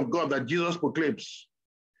kingdom of God that Jesus proclaims,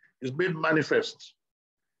 is made manifest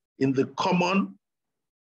in the common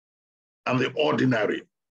and the ordinary.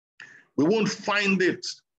 We won't find it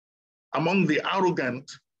among the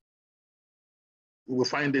arrogant. We will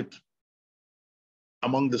find it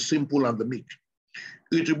among the simple and the meek.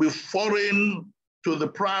 It will be foreign to the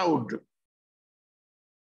proud.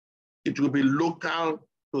 It will be local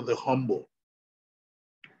to the humble.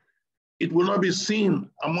 It will not be seen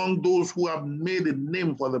among those who have made a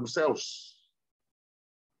name for themselves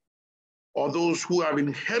or those who have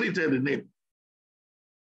inherited a name.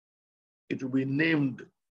 It will be named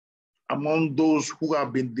among those who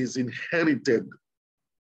have been disinherited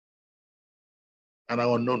and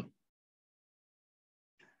are unknown.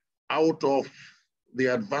 Out of the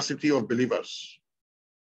adversity of believers,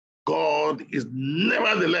 God is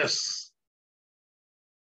nevertheless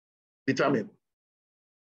determined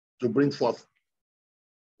to bring forth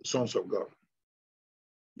the sons of God.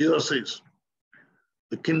 Jesus says,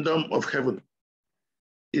 the kingdom of heaven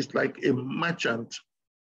is like a merchant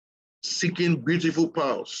seeking beautiful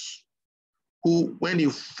pearls, who, when he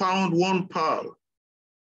found one pearl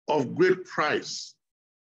of great price,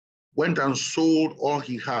 went and sold all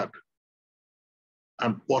he had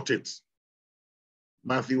and bought it.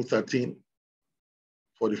 Matthew 13,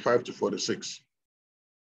 45 to 46.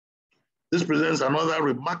 This presents another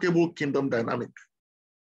remarkable kingdom dynamic.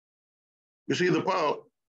 You see, the pearl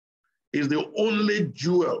is the only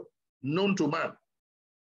jewel known to man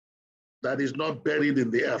that is not buried in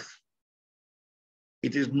the earth.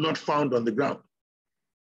 It is not found on the ground.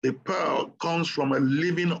 The pearl comes from a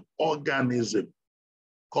living organism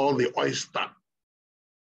called the oyster.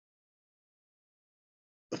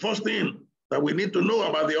 The first thing that we need to know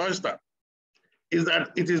about the oyster is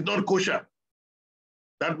that it is not kosher.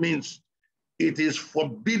 That means it is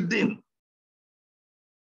forbidden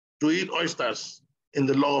to eat oysters in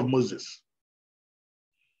the law of Moses.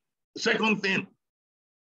 The second thing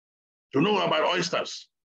to know about oysters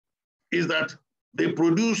is that they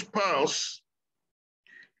produce pearls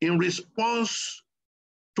in response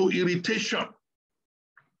to irritation.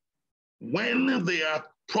 When they are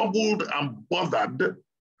troubled and bothered,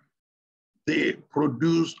 they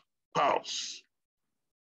produce pearls.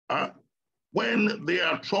 When they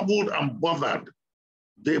are troubled and bothered,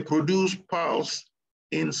 they produce pearls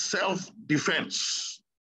in self-defense.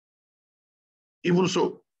 Even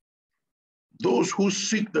so, those who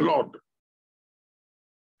seek the Lord,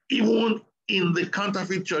 even in the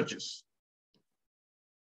counterfeit churches,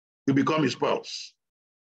 will become his pearls.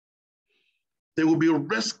 They will be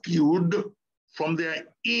rescued from their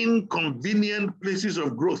inconvenient places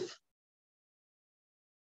of growth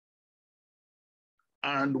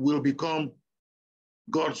and will become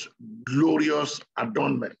God's glorious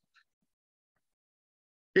adornment.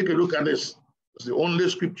 Take a look at this. It's the only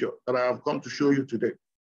scripture that I have come to show you today.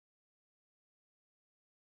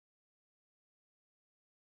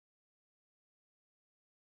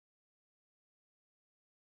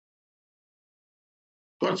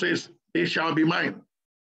 God says, they shall be mine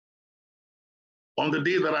on the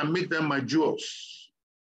day that I make them my jewels,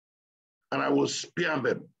 and I will spare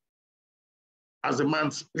them as a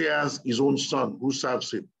man spares his own son who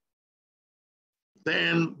serves him.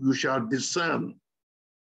 Then you shall discern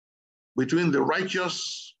between the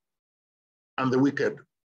righteous and the wicked,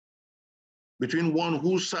 between one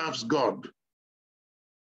who serves God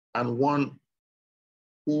and one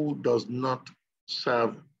who does not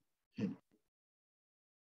serve him.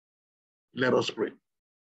 Let us pray.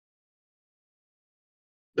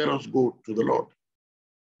 Let us go to the Lord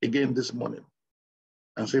again this morning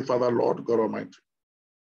and say, Father, Lord God Almighty,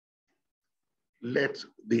 let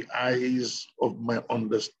the eyes of my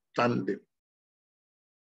understanding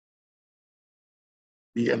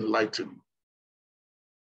be enlightened.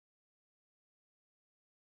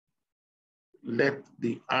 Let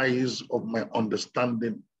the eyes of my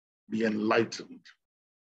understanding be enlightened.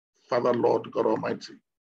 Father, Lord God Almighty,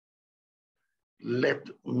 let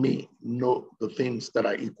me know the things that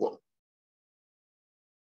are equal.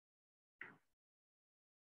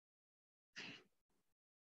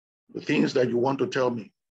 The things that you want to tell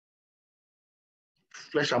me,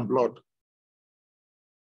 flesh and blood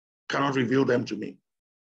cannot reveal them to me.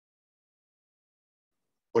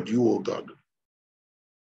 But you, O God,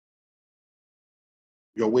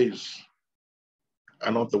 your ways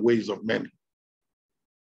are not the ways of men.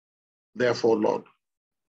 Therefore, Lord,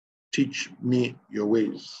 Teach me your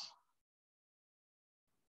ways.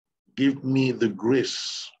 Give me the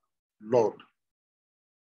grace, Lord,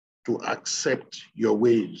 to accept your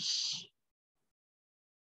ways.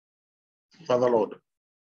 Father, Lord,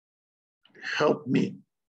 help me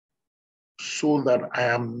so that I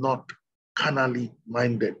am not carnally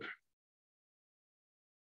minded.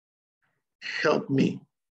 Help me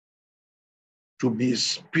to be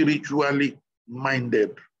spiritually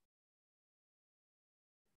minded.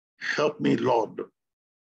 Help me, Lord,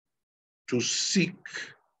 to seek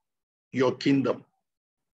your kingdom.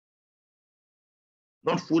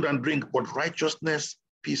 Not food and drink, but righteousness,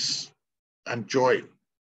 peace, and joy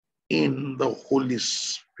in the Holy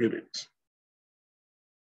Spirit.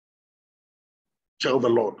 Tell the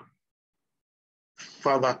Lord,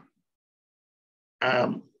 Father, I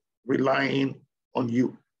am relying on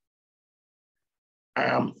you. I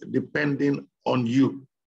am depending on you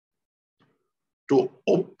to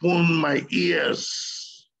open my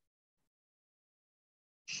ears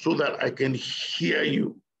so that I can hear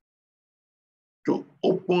you, to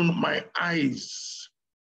open my eyes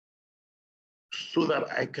so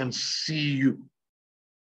that I can see you,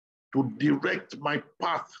 to direct my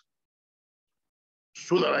path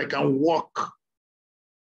so that I can walk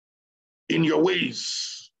in your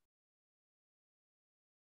ways.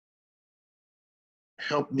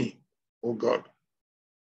 Help me, oh God,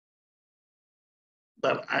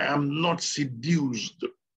 that I am not seduced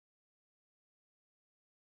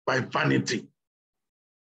by vanity.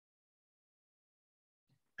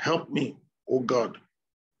 Help me, oh God,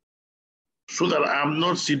 so that I am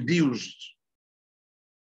not seduced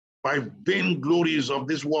by vain glories of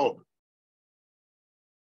this world.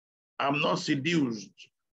 I'm not seduced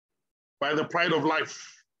by the pride of life.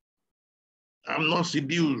 I'm not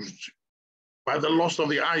seduced by the lust of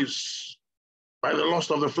the eyes, by the lust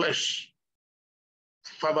of the flesh.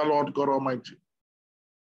 Father, Lord God Almighty,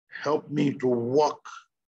 help me to walk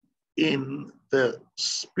in the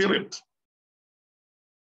Spirit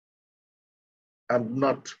and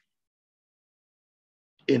not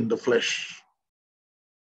in the flesh.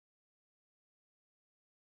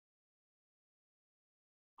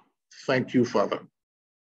 Thank you, Father.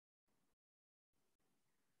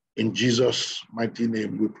 In Jesus' mighty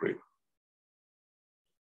name we pray.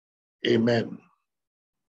 Amen.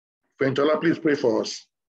 Fentola, please pray for us.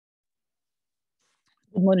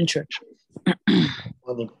 Good morning, church.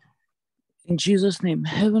 In Jesus' name,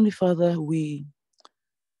 Heavenly Father, we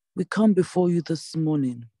come before you this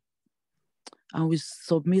morning and we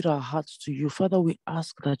submit our hearts to you. Father, we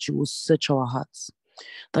ask that you will search our hearts,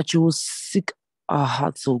 that you will seek our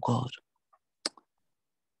hearts, oh God.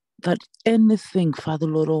 That anything, Father,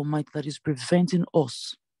 Lord Almighty, that is preventing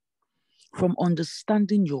us from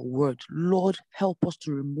understanding your word, Lord, help us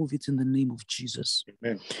to remove it in the name of Jesus.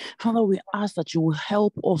 Amen. Father, we ask that you will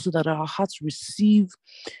help us so that our hearts receive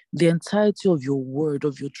the entirety of your word,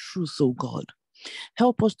 of your truth, oh God.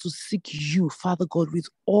 Help us to seek you, Father God, with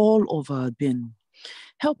all of our being.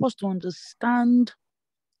 Help us to understand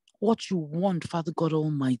what you want, Father God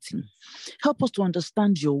Almighty. Help us to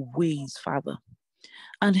understand your ways, Father.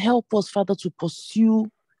 And help us, Father, to pursue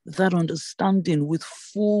that understanding with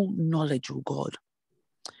full knowledge, oh God.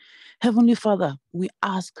 Heavenly Father, we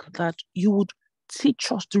ask that you would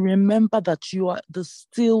teach us to remember that you are the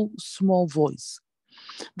still small voice,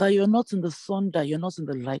 that you're not in the thunder, you're not in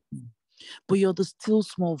the lightning, but you're the still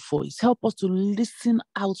small voice. Help us to listen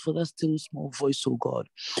out for that still small voice, oh God.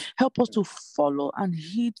 Help us to follow and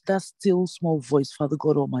heed that still small voice, Father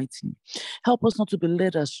God Almighty. Help us not to be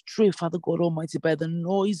led astray, Father God Almighty, by the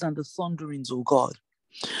noise and the thunderings, oh God.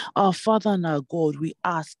 Our Father and our God, we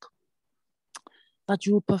ask that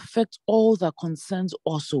you will perfect all that concerns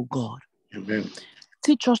us, oh God. Amen.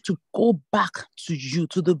 Teach us to go back to you,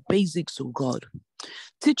 to the basics, oh God.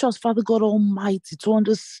 Teach us, Father God Almighty, to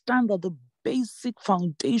understand that the basic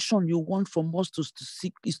foundation you want from us to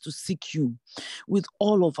seek is to seek you with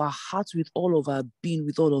all of our hearts, with all of our being,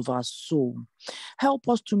 with all of our soul. Help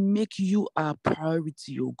us to make you our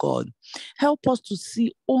priority, oh God. Help us to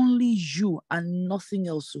see only you and nothing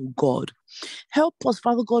else, oh God. Help us,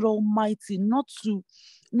 Father God Almighty, not to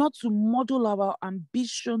model our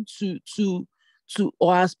ambition to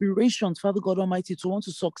or aspirations, Father God Almighty, to want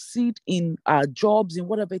to succeed in our jobs, in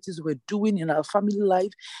whatever it is we're doing in our family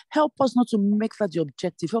life. Help us not to make that the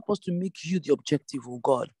objective. Help us to make you the objective, oh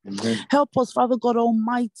God. Amen. Help us, Father God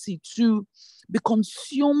Almighty, to be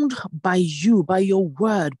consumed by you, by your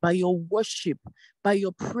word, by your worship, by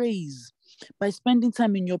your praise, by spending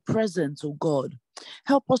time in your presence, oh God.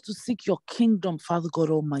 Help us to seek your kingdom, Father God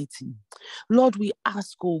Almighty. Lord, we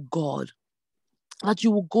ask, oh God, that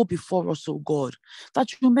you will go before us, oh God,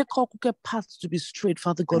 that you will make our crooked paths to be straight,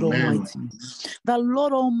 Father God Almighty. That,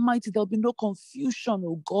 Lord Almighty, there'll be no confusion,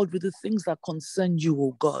 oh God, with the things that concern you,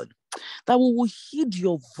 oh God. That we will heed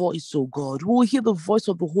your voice, oh God. We will hear the voice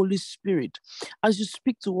of the Holy Spirit as you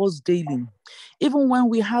speak to us daily. Even when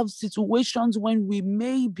we have situations when we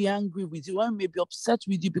may be angry with you, when we may be upset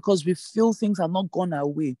with you because we feel things are not gone our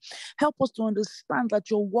way, help us to understand that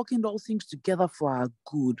you're working all things together for our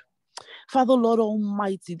good. Father, Lord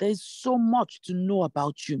Almighty, there's so much to know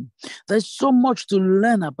about you. There's so much to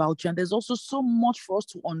learn about you. And there's also so much for us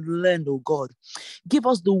to unlearn, oh God. Give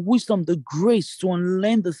us the wisdom, the grace to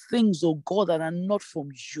unlearn the things, oh God, that are not from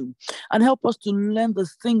you. And help us to learn the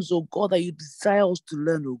things, oh God, that you desire us to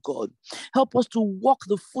learn, oh God. Help us to walk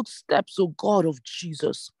the footsteps, oh God, of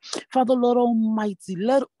Jesus. Father, Lord Almighty,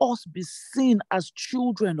 let us be seen as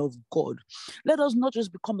children of God. Let us not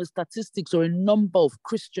just become a statistics or a number of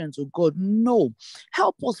Christians, oh God. No.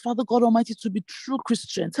 Help us, Father God Almighty, to be true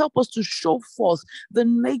Christians. Help us to show forth the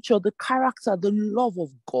nature, the character, the love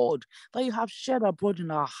of God that you have shared abroad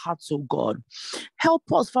in our hearts, oh God. Help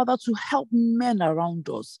us, Father, to help men around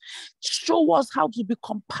us. Show us how to be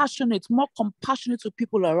compassionate, more compassionate to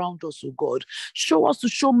people around us, oh God. Show us to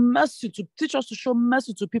show mercy, to teach us to show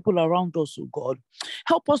mercy to people around us, oh God.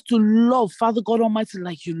 Help us to love, Father God Almighty,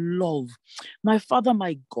 like you love. My Father,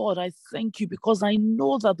 my God, I thank you because I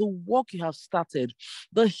know that the work you have started,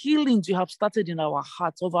 the healings you have started in our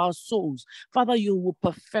hearts, of our souls, Father, you will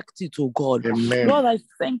perfect it, oh God. Amen. Lord, I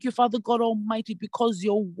thank you, Father God Almighty, because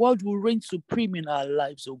your word will reign supreme in our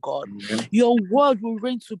lives, oh God. Amen. Your word will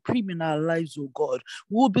reign supreme in our lives, oh God.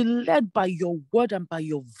 We will be led by your word and by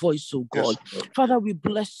your voice, oh God. Yes, Father, we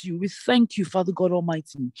bless you. We thank you, Father God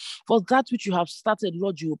Almighty, for that which you have started,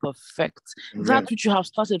 Lord, you will perfect. Amen. That which you have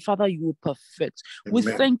started, Father, you will perfect. We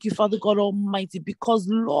Amen. thank you, Father God Almighty, because,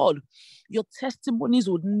 Lord, your testimonies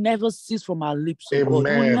would never cease from our lips, oh God. Will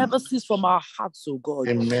Amen. never cease from our hearts, oh God.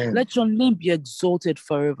 Amen. Let your name be exalted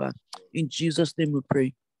forever. In Jesus' name we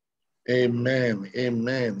pray. Amen.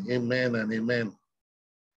 Amen. Amen and amen.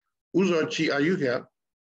 Uzochi, are you here?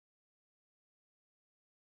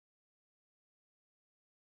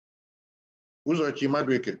 Uzochi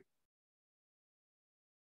Madweke.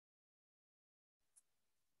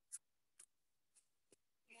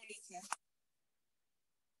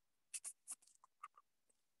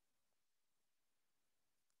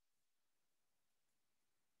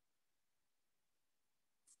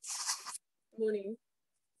 Good morning.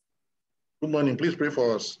 Good morning. Please pray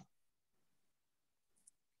for us.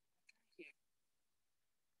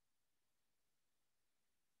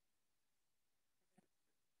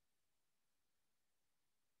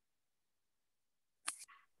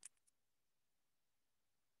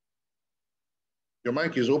 Your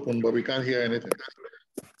mic is open, but we can't hear anything.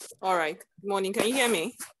 All right. Good morning. Can you hear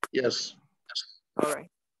me? Yes. All right.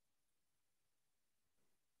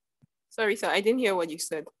 Sorry, sir. I didn't hear what you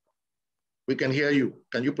said. We can hear you.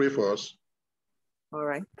 Can you pray for us? All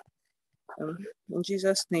right. In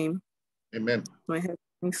Jesus' name. Amen. My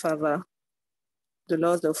Heavenly Father, the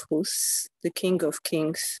Lord of hosts, the King of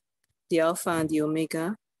kings, the Alpha and the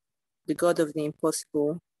Omega, the God of the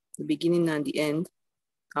impossible, the beginning and the end,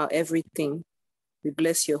 our everything. We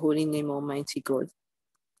bless your holy name, Almighty God.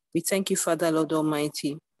 We thank you, Father, Lord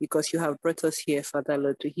Almighty, because you have brought us here, Father,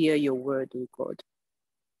 Lord, to hear your word, O God.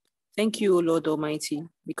 Thank you, O Lord Almighty,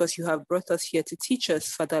 because you have brought us here to teach us,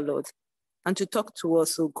 Father, Lord, and to talk to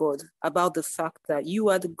us, O God, about the fact that you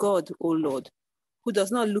are the God, O Lord, who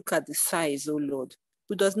does not look at the size, O Lord,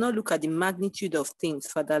 who does not look at the magnitude of things,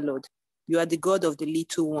 Father, Lord. You are the God of the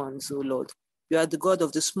little ones, O Lord. You are the God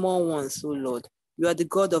of the small ones, O Lord. You are the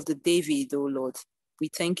God of the David, O Lord. We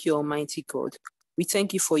thank you, Almighty God. We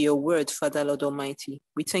thank you for your word, Father, Lord Almighty.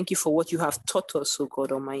 We thank you for what you have taught us, O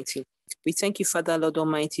God Almighty. We thank you, Father, Lord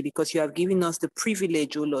Almighty, because you have given us the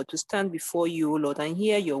privilege, O Lord, to stand before you, O Lord, and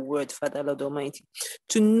hear your word, Father, Lord Almighty,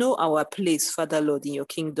 to know our place, Father, Lord, in your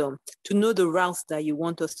kingdom, to know the routes that you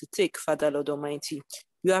want us to take, Father, Lord Almighty.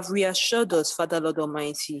 You have reassured us, Father, Lord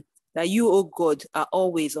Almighty, that you, O God, are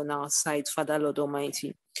always on our side, Father, Lord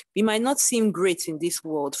Almighty. We might not seem great in this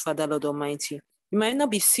world, Father, Lord Almighty. We might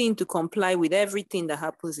not be seen to comply with everything that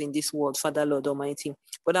happens in this world, Father, Lord Almighty,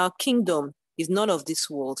 but our kingdom is not of this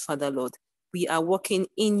world, Father, Lord. We are walking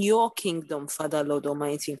in your kingdom, Father, Lord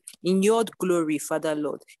Almighty, in your glory, Father,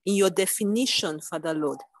 Lord, in your definition, Father,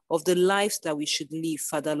 Lord, of the lives that we should live,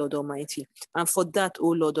 Father, Lord Almighty. And for that, O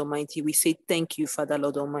Lord Almighty, we say thank you, Father,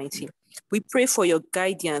 Lord Almighty. We pray for your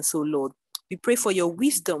guidance, O Lord. We pray for your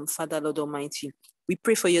wisdom, Father, Lord Almighty. We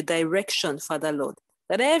pray for your direction, Father, Lord,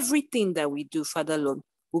 that everything that we do, Father, Lord,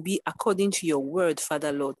 will be according to your word,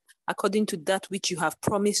 Father, Lord, according to that which you have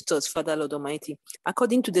promised us, Father Lord Almighty,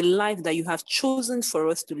 according to the life that you have chosen for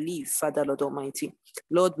us to live, Father Lord Almighty.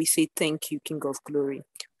 Lord, we say thank you, King of Glory.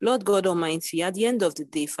 Lord God Almighty, at the end of the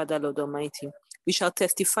day, Father Lord Almighty, we shall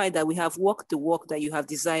testify that we have walked the walk that you have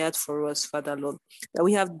desired for us, Father Lord, that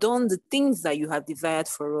we have done the things that you have desired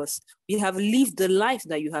for us. We have lived the life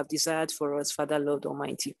that you have desired for us, Father Lord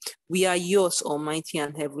Almighty. We are yours, Almighty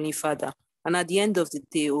and Heavenly Father. And at the end of the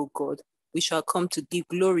day, O God, we shall come to give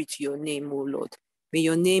glory to your name, O Lord. May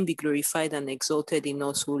your name be glorified and exalted in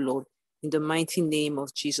us, O Lord. In the mighty name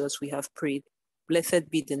of Jesus, we have prayed. Blessed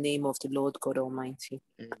be the name of the Lord God Almighty.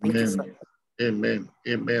 Thank you, Father. Amen.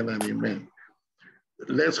 Amen and amen.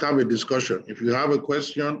 Let's have a discussion. If you have a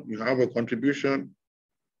question, you have a contribution,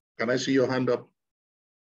 can I see your hand up?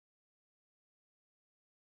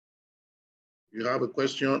 You have a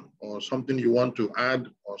question or something you want to add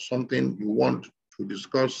or something you want to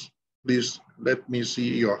discuss, please let me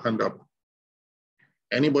see your hand up.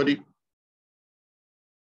 Anybody?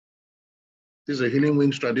 This is a Healing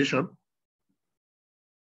Wings tradition.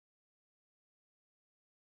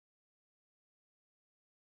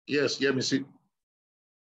 Yes, let me see.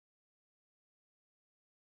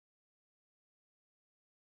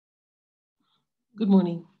 Good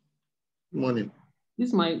morning. Good morning.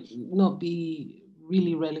 This might not be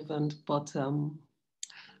really relevant, but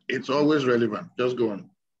it's always relevant. Just go on.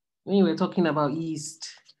 When you were talking about yeast,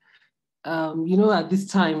 you know, at this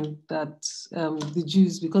time that the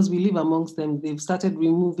Jews, because we live amongst them, they've started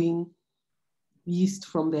removing yeast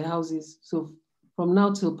from their houses. So from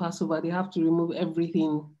now till Passover, they have to remove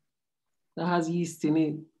everything that has yeast in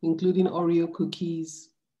it, including Oreo cookies,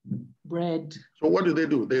 bread. So what do?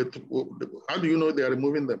 How do you know they are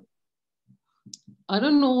removing them? I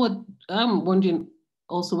don't know what, I'm wondering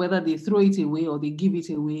also whether they throw it away or they give it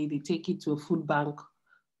away, they take it to a food bank,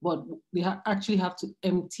 but they actually have to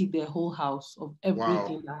empty their whole house of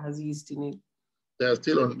everything that has yeast in it. They're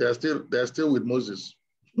still with Moses.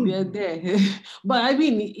 They're there. But I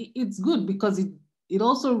mean, it's good because it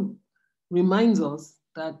also reminds us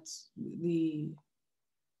that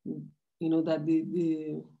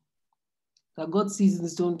that God's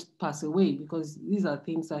seasons don't pass away, because these are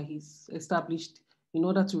things that he's established in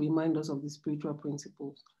order to remind us of the spiritual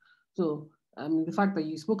principles. So the fact that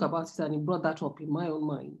you spoke about it and you brought that up in my own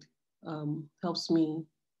mind helps me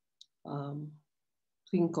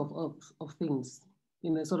think of things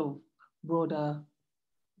in a sort of broader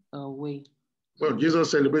way. Well,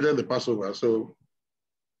 Jesus celebrated the Passover, so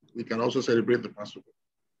we can also celebrate the Passover.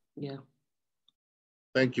 Yeah.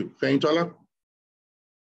 Thank you. Feintola?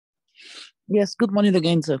 Yes, good morning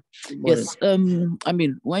again, sir. Good morning. Yes, I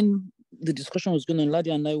mean, when the discussion was going on,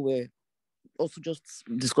 Ladia and I were also just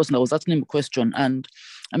discussing, I was asking him a question, and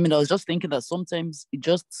I mean, I was just thinking that sometimes it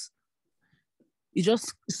just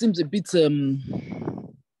seems a bit, should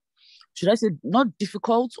I say, not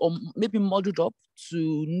difficult or maybe muddled up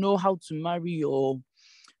to know how to marry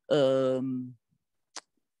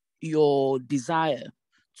your desire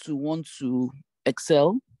to want to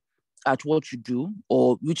excel at what you do,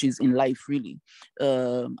 or which is in life really,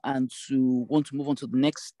 and to want to move on to the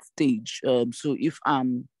next stage. So if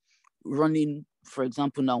I'm running, for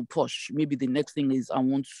example, now Posh, maybe the next thing is I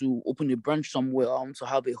want to open a branch somewhere, I want to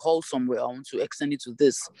have a hall somewhere, I want to extend it to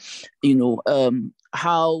this,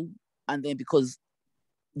 how, and then because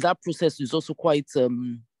that process is also quite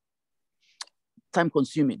time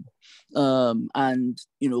consuming, and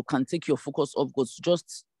can take your focus off God's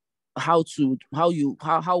just how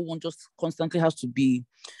one just constantly has to be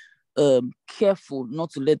careful not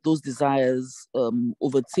to let those desires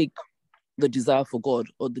overtake the desire for God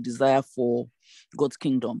or the desire for God's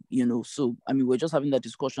kingdom, So I mean, we're just having that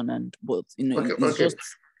discussion, it's just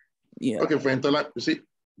Okay, Fentola, you see,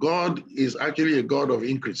 God is actually a God of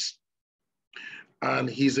increase, and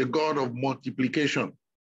he's a God of multiplication.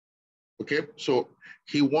 Okay, so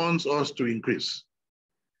he wants us to increase.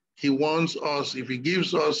 He wants us, if he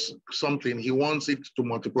gives us something, he wants it to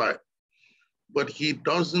multiply. But he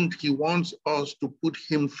wants us to put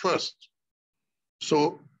him first.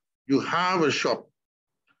 So you have a shop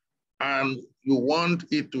and you want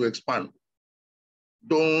it to expand.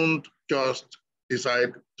 Don't just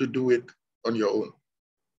decide to do it on your own.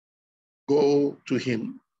 Go to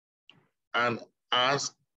him and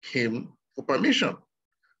ask him for permission,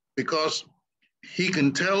 because he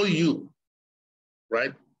can tell you,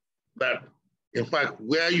 right, that in fact,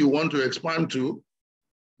 where you want to expand to,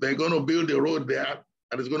 they're going to build a road there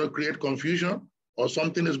and it's going to create confusion, or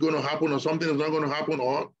something is going to happen, or something is not going to happen,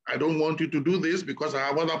 or I don't want you to do this because I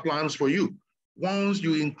have other plans for you. Once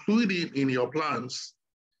you include it in your plans,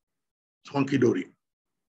 it's hunky-dory.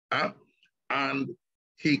 And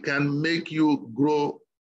he can make you grow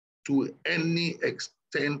to any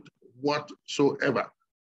extent whatsoever,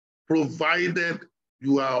 provided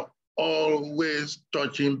you are always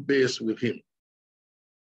touching base with him.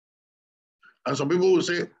 And some people will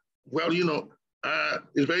say, well,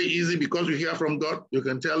 it's very easy because you hear from God. You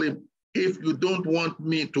can tell him, if you don't want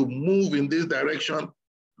me to move in this direction,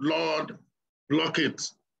 Lord, block it.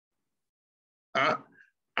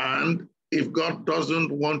 And if God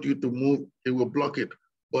doesn't want you to move, he will block it.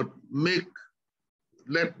 But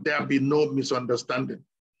let there be no misunderstanding.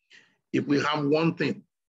 If we have one thing,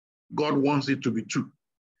 God wants it to be true.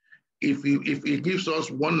 If he gives us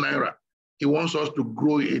 1 naira, he wants us to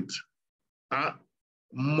grow it.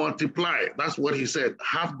 Multiply. That's what he said.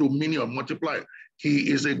 Have dominion, multiply. He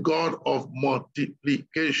is a God of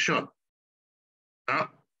multiplication.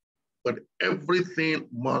 But everything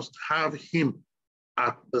must have him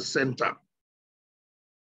at the center.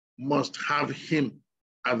 Must have him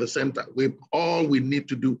at the center. All we need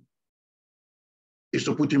to do is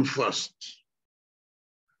to put him first.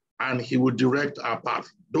 And he will direct our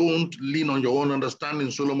path. Don't lean on your own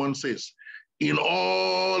understanding, Solomon says. In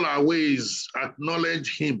all our ways,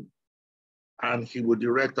 acknowledge him, and he will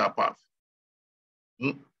direct our path.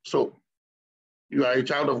 So, you are a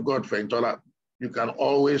child of God, Fentola. You can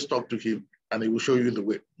always talk to him, and he will show you the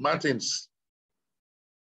way. Martins.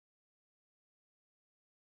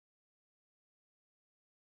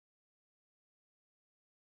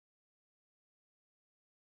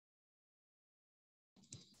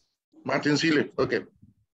 Martin Seeley, okay.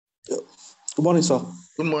 Good morning, sir.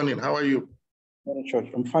 Good morning, how are you? Good morning, Church.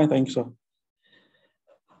 I'm fine, thank you, sir.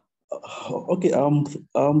 Okay,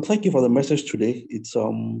 thank you for the message today. It's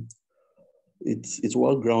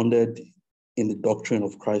well grounded in the doctrine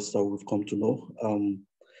of Christ that we've come to know.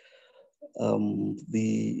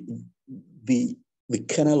 The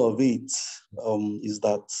kernel of it is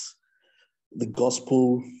that the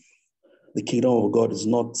gospel, the kingdom of God, is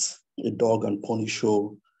not a dog and pony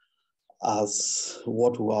show, as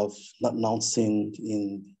what we have now seen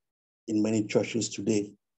in many churches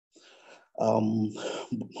today.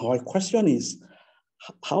 My question is,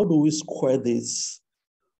 how do we square this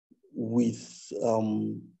with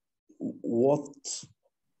what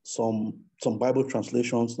some Bible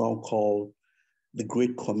translations now call the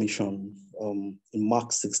Great Commission in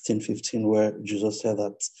Mark 16:15, where Jesus said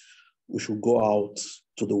that we should go out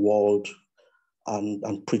to the world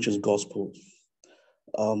and preach his gospel.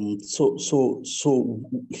 So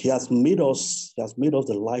he has made us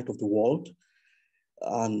the light of the world,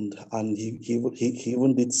 and he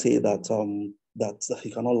even did say that that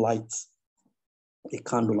he cannot light a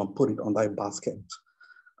candle and put it under a basket.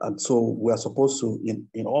 And so we are supposed to,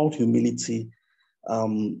 in all humility,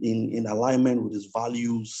 in alignment with his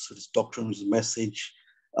values, his doctrine, his message,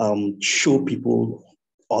 show people,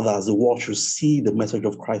 others, the world should see the message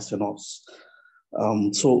of Christ in us.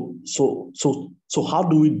 So how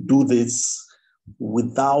do we do this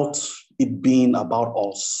without it being about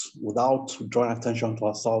us, without drawing attention to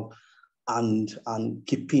ourselves, and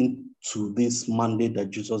keeping to this mandate that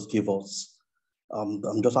Jesus gave us?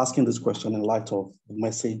 I'm just asking this question in light of the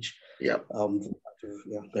message. Yeah.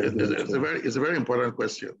 It's a very important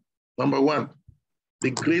question. Number one,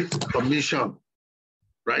 the Great Commission,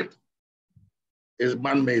 right, is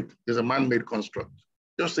man-made, is a man-made construct.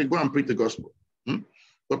 Just say, go and preach the gospel.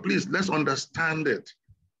 But please, let's understand it,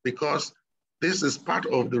 because this is part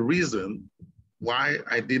of the reason why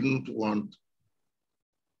I didn't want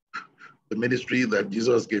the ministry that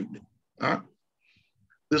Jesus gave me.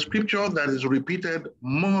 The scripture that is repeated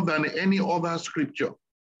more than any other scripture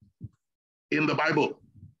in the Bible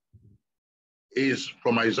is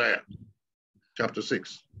from Isaiah chapter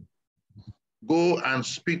 6. Go and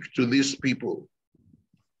speak to these people,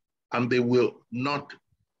 and they will not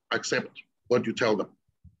accept what you tell them.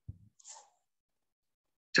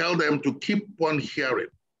 Tell them to keep on hearing,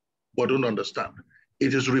 but don't understand.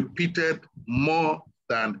 It is repeated more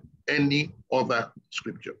than any other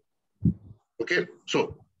scripture. Okay,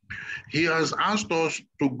 so he has asked us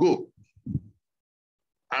to go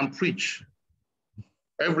and preach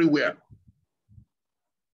everywhere.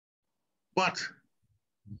 But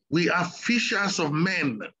we are fishers of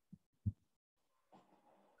men.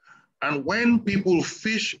 And when people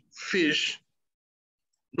fish,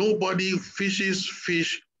 nobody fishes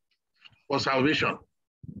fish for salvation.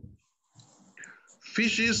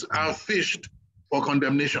 Fishes are fished for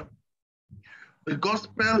condemnation. The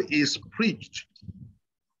gospel is preached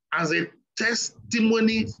as a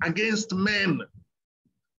testimony against men,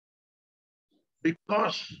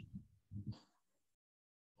 because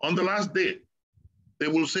on the last day, they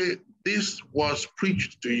will say, this was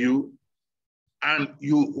preached to you and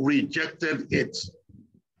you rejected it.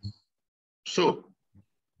 So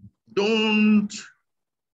don't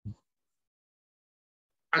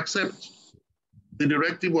accept the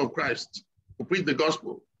directive of Christ to preach the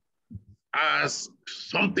gospel as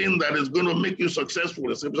something that is going to make you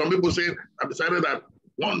successful. Some people say, I've decided that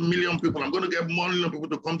 1 million people, I'm going to get 1 million people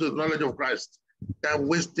to come to the knowledge of Christ. They're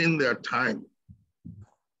wasting their time.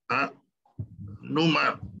 No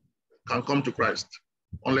man can come to Christ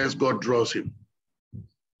unless God draws him.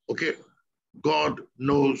 Okay? God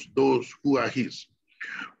knows those who are his.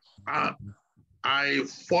 I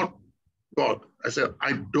fought God. I said,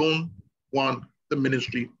 I don't want the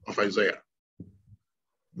ministry of Isaiah.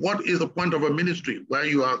 What is the point of a ministry where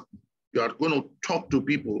you are going to talk to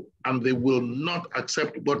people and they will not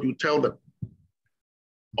accept what you tell them?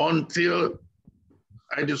 Until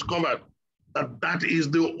I discovered that that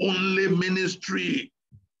is the only ministry.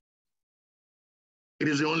 It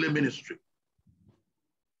is the only ministry.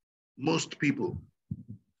 Most people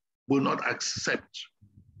will not accept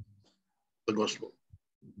the gospel.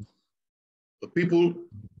 The people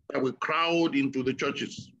that will crowd into the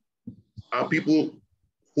churches are people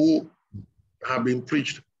who have been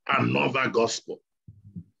preached another gospel.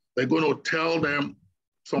 They're going to tell them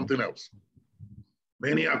something else.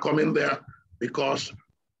 Many are coming there because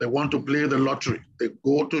they want to play the lottery. They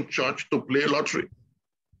go to church to play lottery.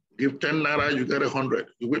 Give 10 naira, you get 100.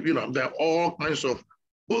 There are all kinds of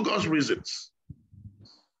bogus reasons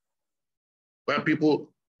where people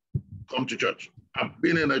come to church. I've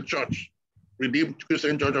been in a church, Redeemed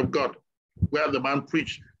Christian Church of God, where the man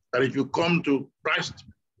preached that if you come to Christ,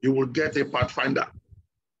 you will get a pathfinder.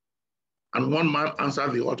 And one man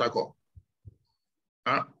answered the altar call.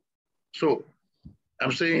 So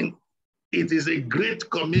I'm saying it is a great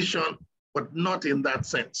commission, but not in that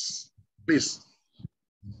sense. Please,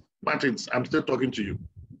 Martins, I'm still talking to you.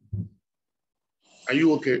 Are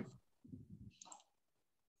you okay?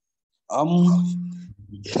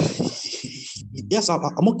 Yes,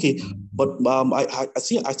 I'm okay, but I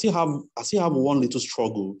still have one little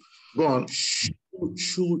struggle. Go on.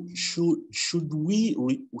 Should we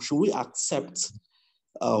accept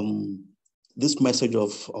this message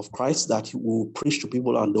of Christ that he will preach to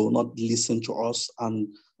people and they will not listen to us, and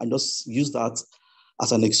just use that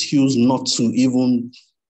as an excuse not to even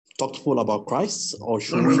talk to people about Christ? Or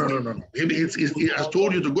should No. He has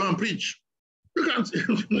told you to go and preach. You can't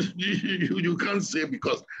you can't say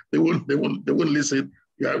because they won't listen.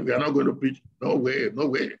 We are not going to preach. No way.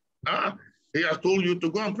 He has told you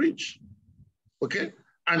to go and preach. Okay?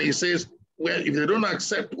 And he says, well, if they don't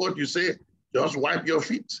accept what you say, just wipe your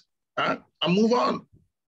feet and move on.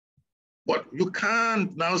 But you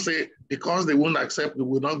can't now say, because they won't accept, we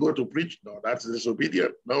will not go to preach. No, that's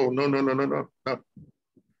disobedient. No.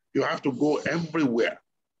 You have to go everywhere.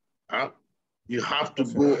 You have to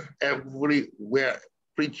go everywhere,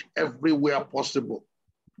 preach everywhere possible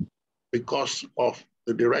because of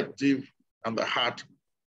the directive and the heart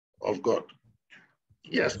of God.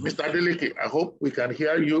 Yes, Mr. Adeleke, I hope we can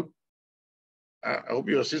hear you. I hope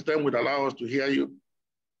your system would allow us to hear you.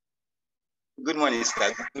 Good morning,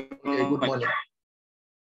 sir. Okay, good morning.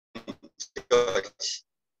 I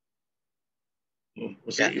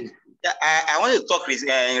want to talk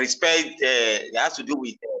in respect that has to do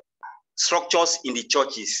with structures in the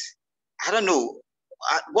churches. I don't know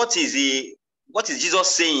what is Jesus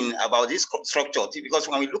saying about this structure, because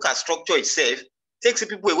when we look at structure itself, it takes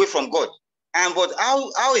people away from God. But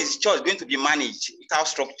how is church going to be managed without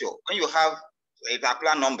structure? When you have a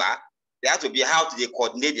particular number, they have to be how do they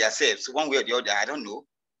coordinate themselves one way or the other. I don't know.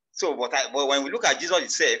 So, but when we look at Jesus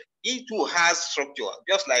itself, he too has structure.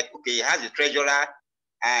 Just like, okay, he has a treasurer,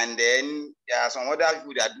 and then there are some other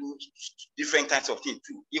people that do different kinds of things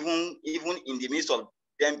too, even in the midst of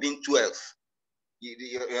them being 12.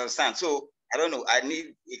 You understand? So I don't know. I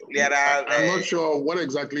need a clearer. I'm not sure what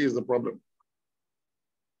exactly is the problem.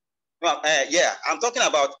 Well, yeah, I'm talking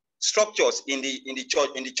about structures in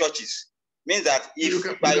the churches. Means that if you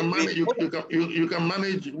can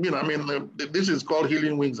manage. This is called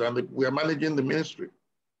Healing Wings, and we are managing the ministry.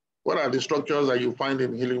 What are the structures that you find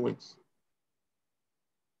in Healing Wings?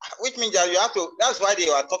 Which means that you have to. That's why they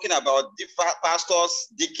were talking about different pastors,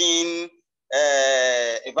 deacon,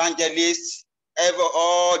 evangelists,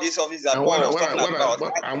 all these offices that Paul was talking about.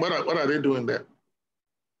 And what are they doing there?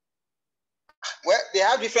 Well, they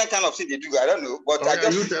have different kind of things they do. I don't know, but I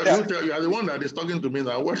just you are the one that is talking to me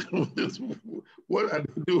now. What are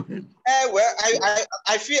they doing? Well,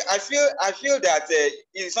 I feel that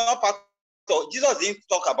it's not part of Jesus. Didn't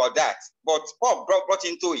talk about that, but Paul brought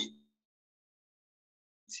into it.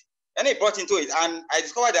 And he brought into it, and I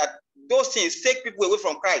discovered that those things take people away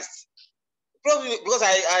from Christ. Probably because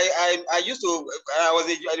I used to,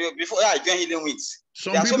 before I joined Healing Wings.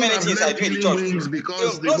 Some there are so people many have things I left do in the Healing church. Wings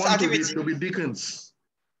because they Those want activities to be deacons.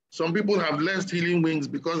 Some people have left Healing Wings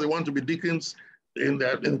because they want to be deacons in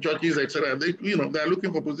churches, etc. They, they're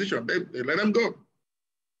looking for position. They let them go.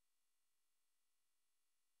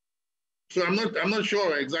 So I'm not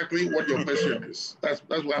sure exactly what your question is. That's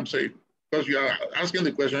what I'm saying. Because you are asking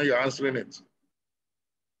the question, you're answering it.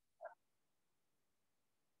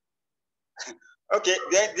 Okay.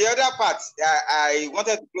 The other part I want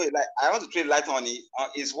to throw light on it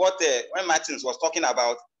is what when Martins was talking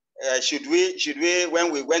about. Should we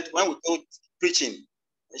when we go preaching,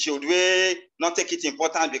 should we not take it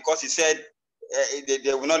important because he said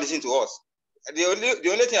they will not listen to us? The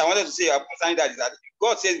only thing I wanted to say concerning that is that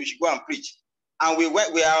God says we should go and preach, and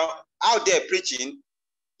we are out there preaching.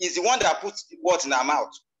 Is the one that puts words in our mouth.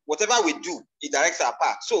 Whatever we do, He directs our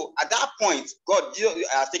path. So at that point, God is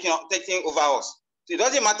taking over us. So it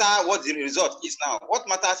doesn't matter what the result is now. What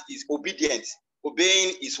matters is obedience,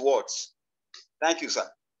 obeying His words. Thank you, sir.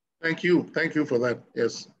 Thank you. Thank you for that.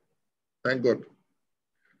 Yes. Thank God.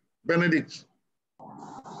 Benedict.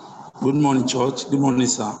 Good morning, church. Good morning,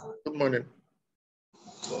 sir. Good morning.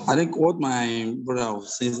 I think what my brother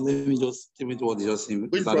says, let me just tell me what he just said.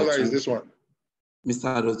 Which brother is this one?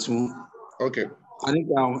 Mr. Adotu. Okay. I think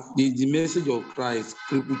the message of Christ,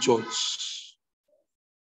 Cripple Church,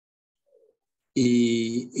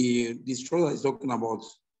 the struggle that he's talking about,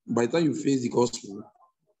 by the time you face the gospel,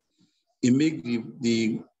 it make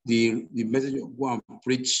the message of go and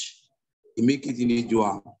preach, it make it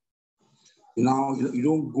individual. Now, you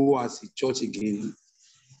don't go as a church again.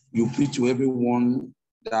 You preach to everyone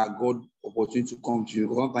that God opportunity to come to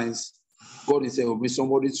you. Sometimes God is will bring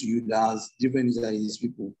somebody to you that has different needs than His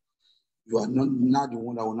people. You are not the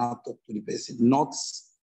one that will now talk to the person, not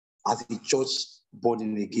as a church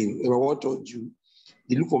body again. What told you?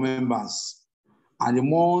 They look for members, and the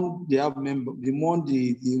more they have members, the more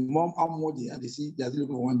how more they see they're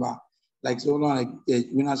looking for members. Like someone like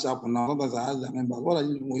Winner Sharp now. Sometimes I ask the members, what are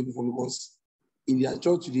you looking for? Because in their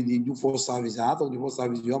church today they do 4 services. And out of the 4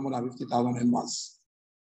 services, you have more than 50,000 members.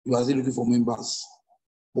 You are still looking for members.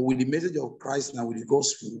 But with the message of Christ now, with the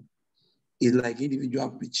gospel, it's like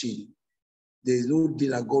individual preaching. There is no day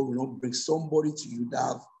that God will not bring somebody to you that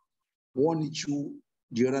have one issue,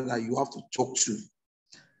 the other that you have to talk to.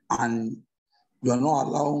 And you are not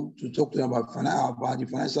allowed to talk to them about the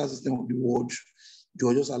financial system of the world. You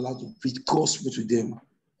are just allowed to preach gospel to them.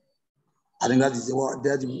 I think that is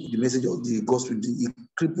the message of the gospel. The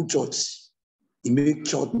crippled church, it makes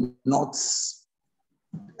church not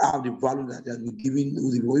have the value that they have been given,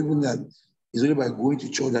 even that it's only by going to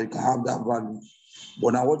church that you can have that value.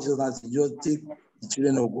 But now what Jesus has, you just take the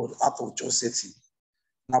children of God out of church setting,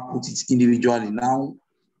 now put it individually. Now,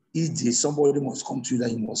 if somebody must come to you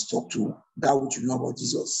that you must talk to, that which you know about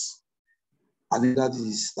Jesus. I think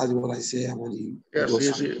that's what I say about the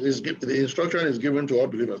the instruction is given to all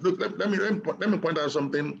believers. Look, let me point out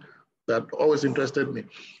something that always interested me.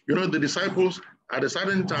 The disciples at a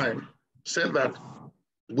certain time said that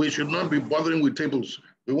we should not be bothering with tables.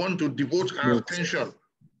 We want to devote our attention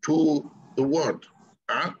to the word.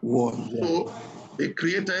 So they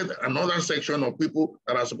created another section of people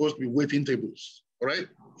that are supposed to be waiting tables, right?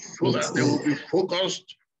 So that they will be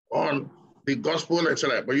focused on the gospel,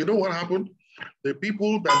 etc. But you know what happened? The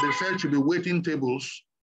people that they said should be waiting tables,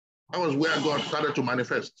 that was where God started to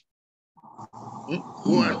manifest.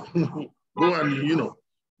 Go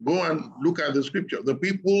and look at the scripture. The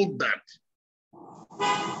people that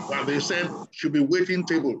they said should be waiting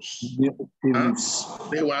tables,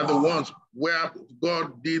 they were the ones where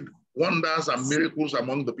God did wonders and miracles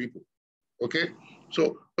among the people. Okay,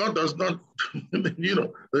 so God does not,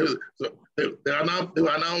 there are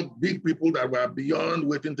now big people that were beyond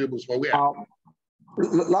waiting tables for where.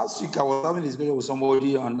 Last week I was having a discussion with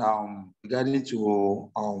somebody on regarding to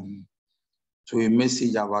a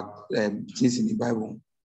message about things in the Bible.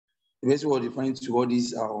 The message was referring to all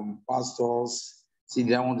these pastors. See,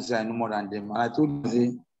 they don't want to say I know more than them. And I told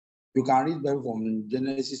them, you can read Bible from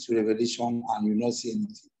Genesis to Revelation and you will not see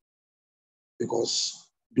anything. Because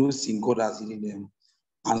those things God has hidden them.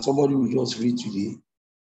 And somebody will just read today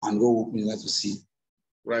and God will open his eyes to see.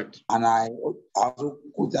 Right. And I also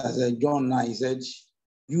quoted, I said, John 9, he said,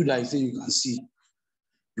 you that you say you can see,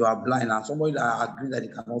 you are blind. And somebody that agrees that he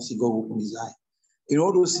cannot see, God will open his eye. In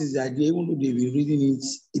all those things, the idea, even though they've been reading it,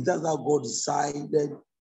 it does how God decided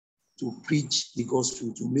to preach the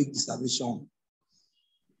gospel, to make the salvation.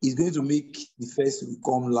 He's going to make the first to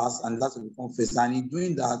become last and last to become first. And in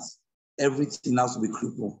doing that, everything has to be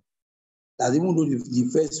crippled. That even though the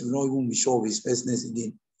first will not even be sure of his firstness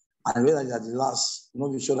again, and realize that the last,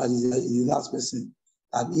 not be sure that he's the last person,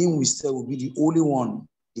 and him we still will be the only one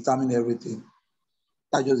determining everything.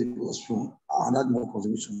 That just the gospel, and that more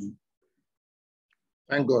contribution.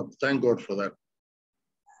 Thank God for that.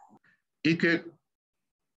 Ike.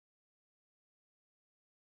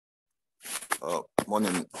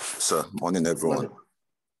 Morning, sir. Morning, everyone. Morning.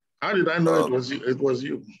 How did I know it was you? It was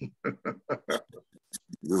you.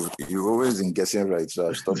 You've always been guessing right, so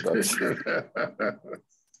I've stopped that.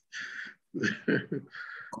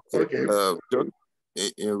 Okay.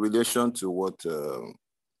 In relation to what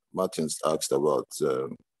Martins asked about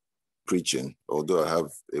preaching, although I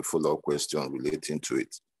have a follow-up question relating to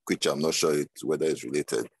it, which I'm not sure whether it's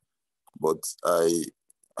related, but I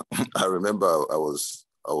remember I was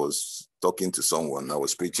talking to someone. I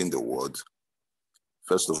was preaching the word.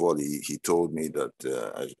 First of all, he told me that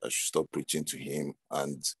I should stop preaching to him.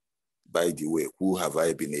 And by the way, who have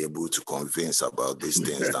I been able to convince about these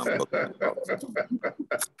things that I'm talking about?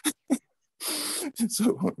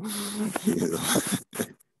 So,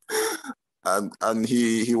 and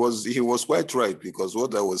he was quite right, because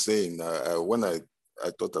what I was saying, when I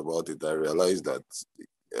thought about it, I realized that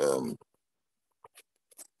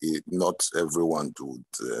not everyone would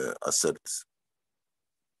accept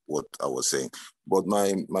what I was saying. But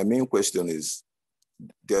my main question is,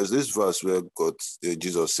 there's this verse where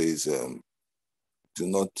Jesus says, do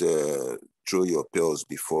not throw your pearls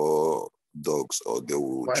before dogs or they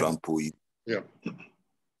will trample you. Yeah.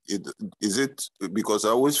 Is it, because I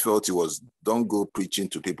always felt it was, don't go preaching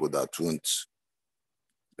to people that won't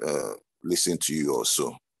listen to you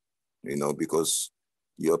also, because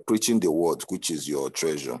you're preaching the word, which is your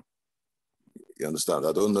treasure. You understand?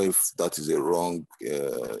 I don't know if that is a wrong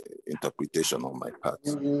interpretation on my part.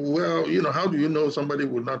 Well, how do you know somebody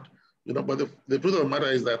will not, but the truth of the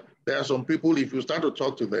matter is that there are some people, if you start to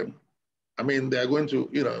talk to them, I mean, they're going to,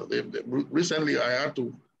 recently I had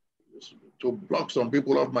to block some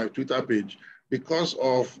people off my Twitter page because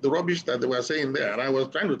of the rubbish that they were saying there. And I was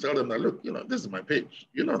trying to tell them that, look, this is my page,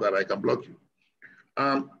 that I can block you.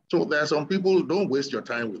 So there are some people, don't waste your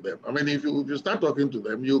time with them. I mean, if you start talking to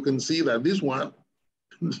them, you can see that this one,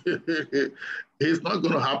 it's not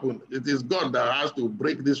going to happen. It is God that has to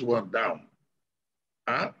break this one down.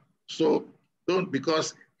 So don't,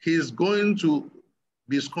 because he's going to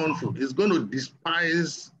be scornful. He's going to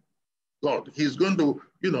despise God. He's going to,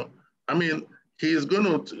 he's going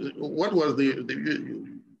to, what was you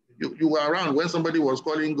were around when somebody was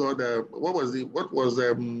calling God, what was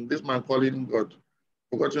this man calling God?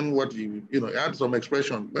 Forgotten what he had some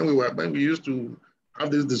expression when we used to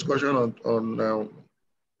have this discussion on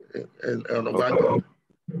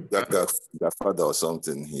that father or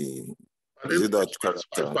something. Is it that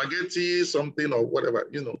spaghetti something or whatever?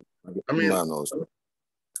 I mean, man also.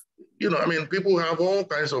 People have all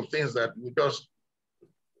kinds of things that we just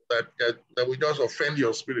offend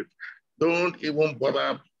your spirit. Don't even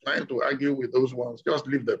bother trying to argue with those ones. Just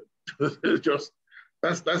leave them.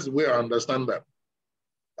 That's the way I understand that.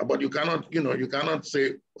 But you cannot, you cannot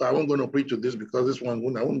say, well, I won't going to preach to this because this one,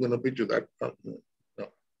 I won't going to preach to that.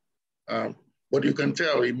 No. But you can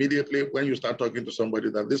tell immediately when you start talking to somebody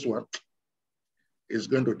that this one is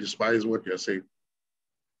going to despise what you're saying.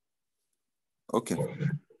 Okay.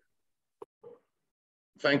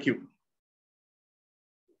 Thank you.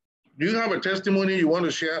 Do you have a testimony you want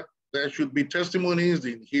to share? There should be testimonies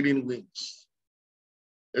in Healing Wings.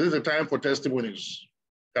 This is the time for testimonies.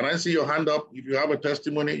 Can I see your hand up if you have a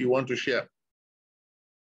testimony you want to share?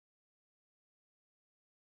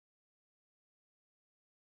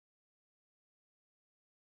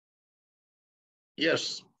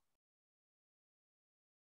 Yes.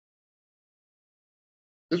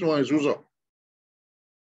 This one is Uzo.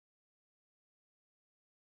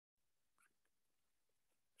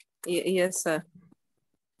 Yes, sir.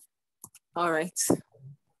 All right.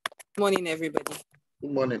 Morning, everybody.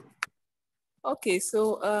 Good morning. Okay,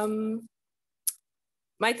 so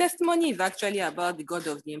my testimony is actually about the God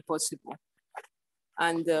of the impossible.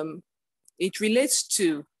 And it relates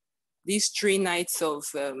to these 3 nights of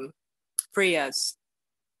prayers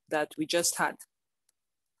that we just had.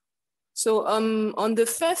 So on the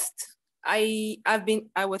first, I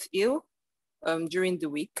was ill during the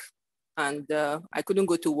week, and I couldn't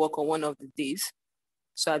go to work on one of the days.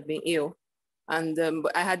 So I'd been ill. And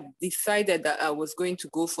but I had decided that I was going to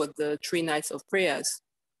go for the 3 nights of prayers.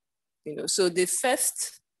 So the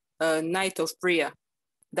first night of prayer,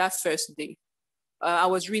 that first day, I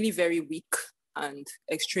was really very weak and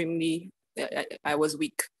extremely, I was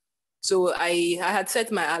weak. So I had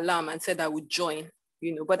set my alarm and said I would join,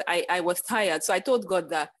 but I was tired. So I told God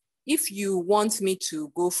that if you want me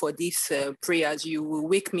to go for these prayers, you will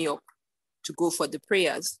wake me up to go for the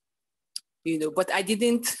prayers, but I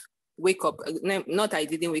didn't wake up. Not I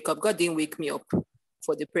didn't wake up. God didn't wake me up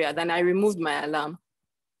for the prayer. Then I removed my alarm.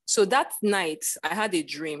 So that night I had a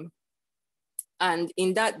dream. And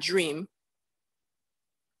in that dream,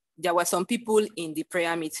 there were some people in the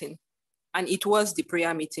prayer meeting. And it was the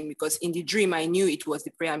prayer meeting because in the dream, I knew it was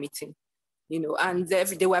the prayer meeting, and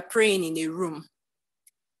they were praying in a room.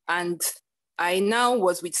 And I now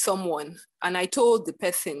was with someone and I told the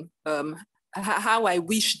person how I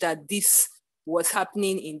wish that this was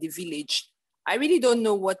happening in the village. I really don't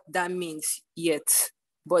know what that means yet,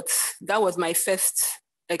 but that was my first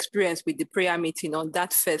experience with the prayer meeting on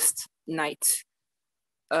that first night.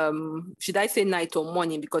 Should I say night or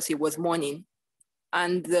morning? Because it was morning.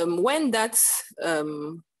 And when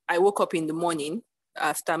I woke up in the morning,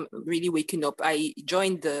 after really waking up, I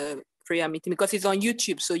joined the prayer meeting because it's on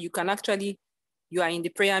YouTube. So you are in the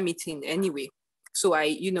prayer meeting anyway. So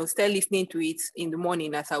I, started listening to it in the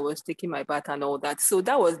morning as I was taking my bath and all that. So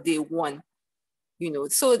that was day one,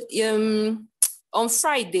 So on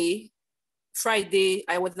Friday,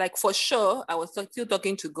 I was like, for sure, I was still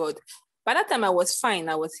talking to God. By that time, I was fine.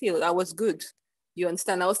 I was healed. I was good. You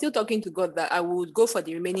understand? I was still talking to God that I would go for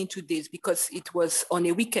the remaining 2 days because it was on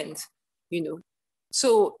a weekend,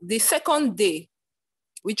 So the second day,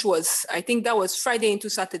 which was, I think that was Friday into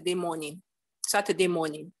Saturday morning.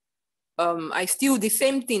 I still, the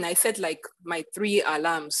same thing. I set like my 3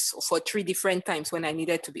 alarms for 3 different times when I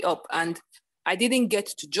needed to be up. And I didn't get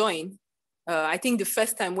to join. I think the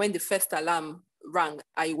first time when the first alarm rang,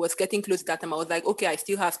 I was getting close to that time. I was like, okay, I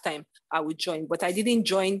still have time. I will join. But I didn't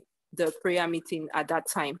join the prayer meeting at that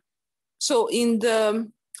time. So in the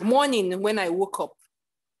morning when I woke up,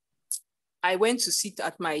 I went to sit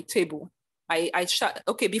at my table.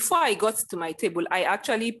 Before I got to my table, I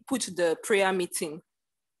actually put the prayer meeting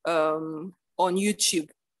on YouTube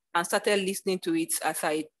and started listening to it as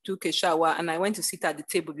I took a shower, and I went to sit at the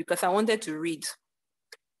table because I wanted to read.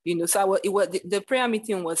 So the prayer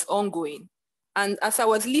meeting was ongoing. And as I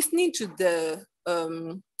was listening to the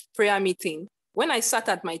prayer meeting, when I sat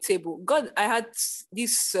at my table, I had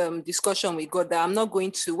this discussion with God that I'm not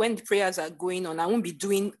going to, when the prayers are going on, I won't be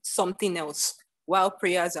doing something else while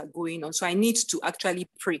prayers are going on. So I need to actually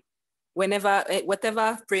pray.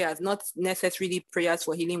 Whatever prayers, not necessarily prayers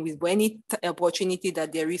for healing with, but any opportunity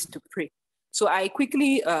that there is to pray. So I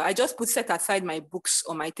quickly, I just set aside my books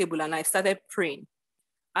on my table and I started praying.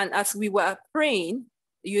 And as we were praying,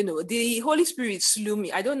 the Holy Spirit slew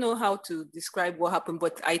me. I don't know how to describe what happened,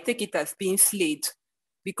 but I take it as being slayed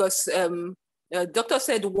because doctor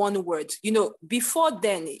said one word. Before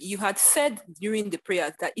then, you had said during the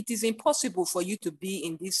prayers that it is impossible for you to be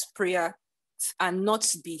in this prayer and not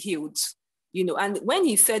be healed. And when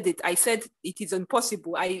he said it, I said, it is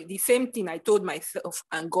impossible. The same thing I told myself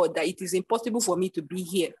and God, that it is impossible for me to be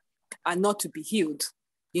here and not to be healed,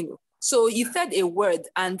 So he said a word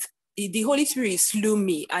and the Holy Spirit slew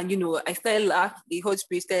me. And, I started laughing, the Holy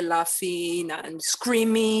Spirit started laughing and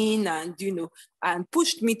screaming and, and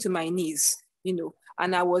pushed me to my knees,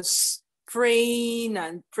 and I was praying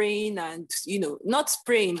and, not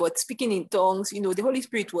praying, but speaking in tongues, the Holy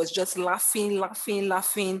Spirit was just laughing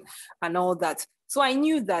and all that. So I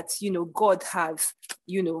knew that, God has,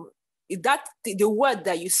 that the word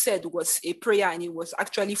that you said was a prayer and it was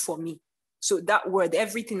actually for me. So that word,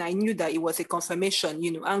 everything, I knew that it was a confirmation,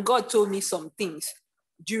 and God told me some things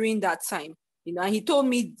during that time, and he told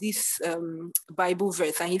me this Bible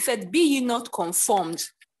verse, and he said, be ye not conformed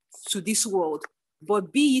to this world,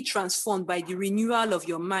 but be ye transformed by the renewal of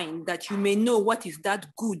your mind, that you may know what is that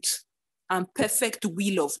good and perfect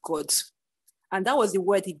will of God. And that was the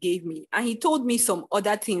word he gave me. And he told me some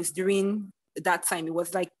other things during that time. It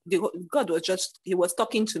was like God was he was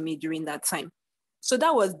talking to me during that time. So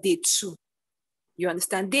that was day 2. You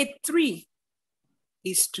understand? Day 3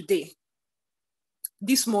 is today,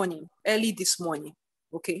 this morning, early this morning.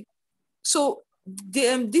 Okay. So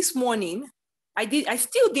this morning, I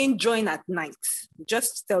still didn't join at night,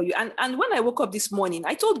 just to tell you. And when I woke up this morning,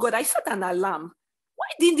 I told God, I set an alarm. Why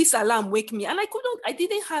didn't this alarm wake me? And I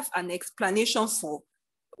didn't have an explanation for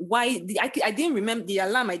why. I didn't remember the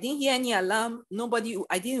alarm. I didn't hear any alarm.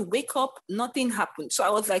 I didn't wake up. Nothing happened. So I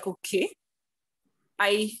was like, okay.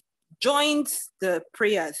 I joined the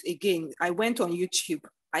prayers again. I went on YouTube.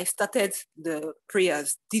 I started the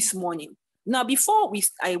prayers this morning. Now, before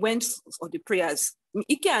I went for the prayers,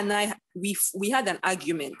 Ike and I, we had an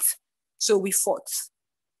argument. So we fought.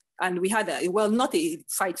 And we had not a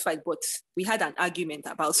fight, but we had an argument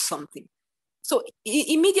about something. So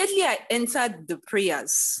immediately I entered the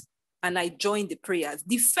prayers. and I joined the prayers.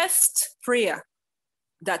 The first prayer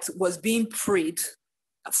that was being prayed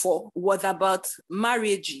for was about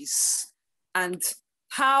marriages and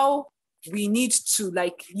how we need to,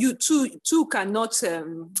 like, you two cannot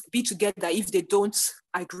be together if they don't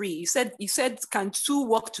agree. He said, can two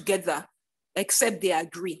work together except they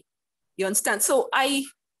agree? You understand? So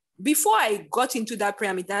before I got into that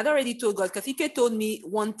prayer meeting, I had already told God, because Ike told me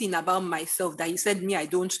one thing about myself that he said I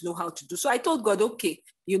don't know how to do. So I told God, okay,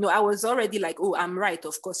 I was already like, oh, I'm right,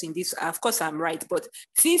 of course, in this, of course I'm right. But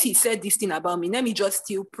since he said this thing about me, let me just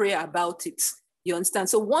still pray about it. You understand?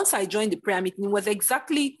 So once I joined the prayer meeting, it was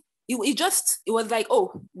exactly, it was like,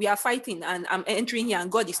 oh, we are fighting and I'm entering here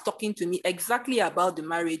and God is talking to me exactly about the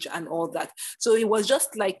marriage and all that. So it was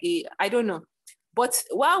just like I don't know. But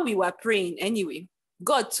while we were praying anyway,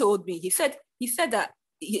 God told me, he said that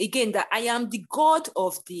again, that I am the God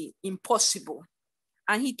of the impossible.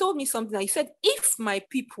 And he told me something. He said, if my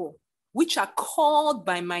people, which are called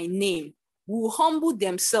by my name, will humble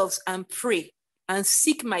themselves and pray and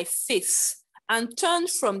seek my face and turn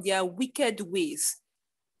from their wicked ways,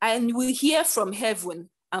 and will hear from heaven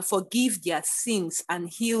and forgive their sins and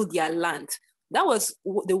heal their land. That was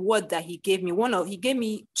the word that he gave me. He gave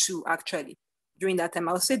me two actually during that time.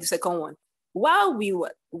 I'll say the second one. While we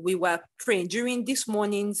were praying during this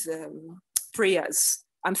morning's prayers,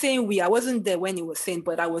 I'm saying I wasn't there when he was saying,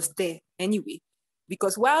 but I was there anyway.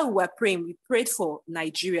 Because while we were praying, we prayed for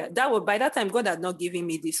Nigeria. By that time, God had not given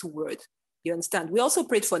me this word. You understand? We also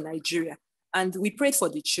prayed for Nigeria and we prayed for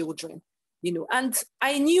the children, and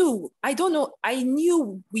I know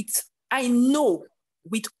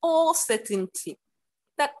with all certainty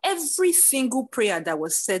that every single prayer that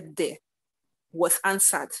was said there was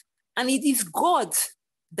answered. And it is God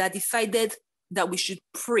that decided that we should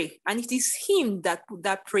pray. And it is him that put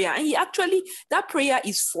that prayer. And that prayer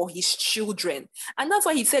is for his children. And that's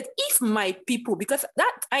why he said, if my people, because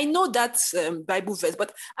that I know that Bible verse,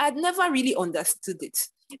 but I had never really understood it.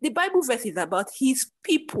 The Bible verse is about his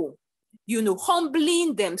people,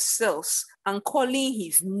 humbling themselves and calling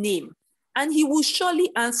his name. And he will surely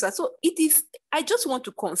answer. So I just want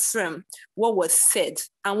to confirm what was said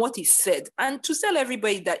and what is said. And to tell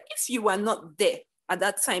everybody that if you were not there at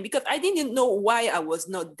that time, because I didn't know why I was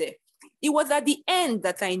not there. It was at the end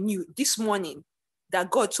that I knew this morning that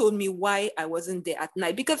God told me why I wasn't there at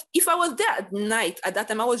night. Because if I was there at night at that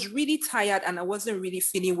time, I was really tired and I wasn't really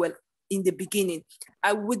feeling well in the beginning.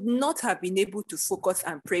 I would not have been able to focus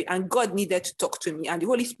and pray. And God needed to talk to me. And the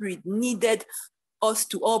Holy Spirit needed us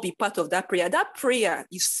to all be part of that prayer. That prayer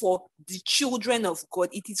is for the children of God.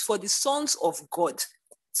 It is for the sons of God.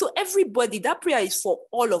 So everybody, that prayer is for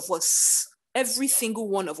all of us, every single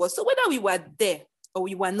one of us. So whether we were there or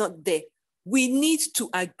we were not there, we need to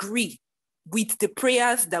agree with the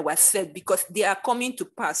prayers that were said because they are coming to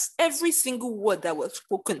pass. Every single word that was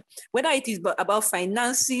spoken, whether it is about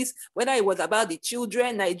finances, whether it was about the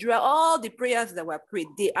children, Nigeria, all the prayers that were prayed,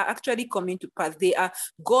 they are actually coming to pass. They are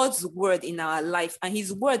God's word in our life, and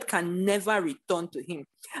his word can never return to him.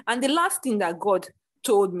 And the last thing that God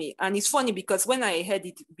told me, and it's funny because when I heard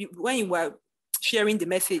it, when you were sharing the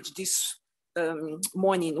message this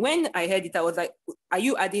morning, when I heard it, I was like, are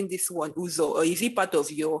you adding this one, Uzo, or is it part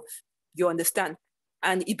of you understand?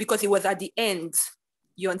 And because it was at the end,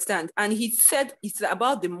 you understand? And he said it's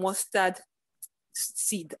about the mustard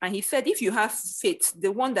seed. And he said, if you have faith,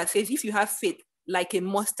 the one that says, if you have faith like a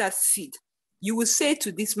mustard seed, you will say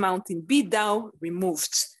to this mountain, be thou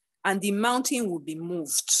removed, and the mountain will be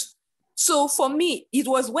moved. So for me, it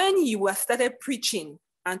was when you were started preaching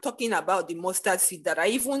and talking about the mustard seed that I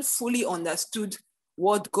even fully understood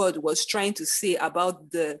what God was trying to say about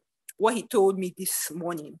what he told me this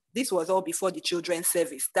morning. This was all before the children's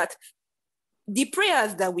service, that the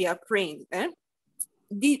prayers that we are praying,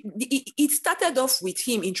 it started off with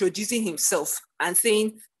him introducing himself and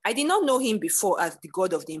saying, I did not know him before as the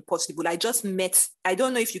God of the impossible. I just met, I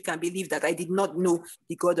don't know if you can believe that I did not know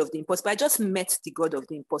the God of the impossible. I just met the God of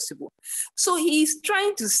the impossible. So he is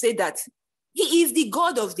trying to say that he is the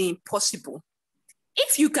God of the impossible.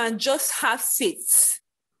 If you can just have faith,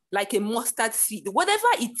 like a mustard seed, whatever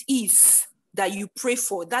it is that you pray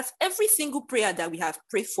for, that's every single prayer that we have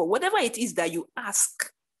prayed for, whatever it is that you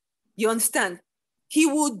ask, you understand? He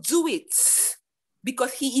will do it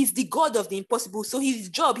because he is the God of the impossible. So his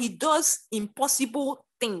job, he does impossible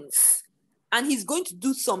things. And he's going to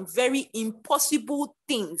do some very impossible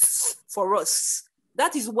things for us.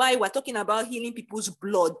 That is why we're talking about healing people's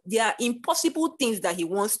blood. There are impossible things that he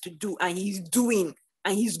wants to do and he's doing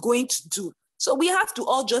and he's going to do. So we have to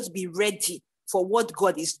all just be ready for what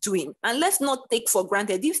God is doing. And let's not take for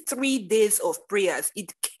granted these 3 days of prayers.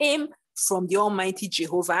 It came from the Almighty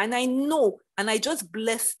Jehovah. And I know, and I just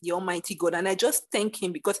bless the Almighty God, and I just thank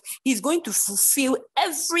him because he's going to fulfill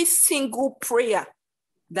every single prayer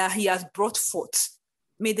that he has brought forth.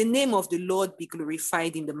 May the name of the Lord be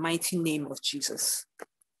glorified in the mighty name of Jesus.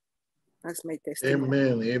 That's my testimony.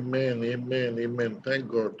 Amen, amen, amen, amen. Thank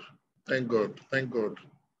God, thank God, thank God,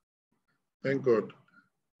 thank God.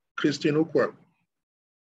 Christine Ukwa.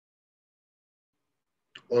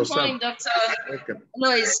 Good morning, Doctor. Okay.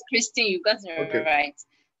 No, it's Christine. You got it Okay. right.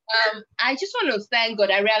 I just want to thank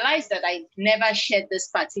God. I realized that I never shared this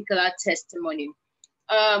particular testimony.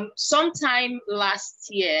 Sometime last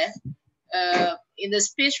year, in the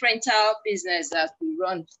space rental business that we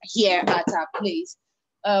run here at our place,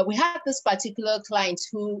 we had this particular client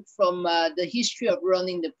who, from the history of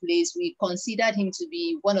running the place, we considered him to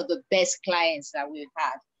be one of the best clients that we've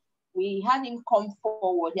had. We had him come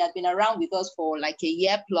forward. He had been around with us for like a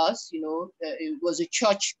year plus, you know. It was a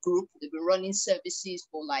church group. They've been running services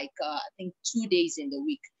for like, I think 2 days in the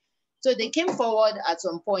week. So they came forward at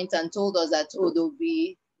some point and told us that, oh, they'll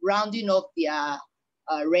be rounding up their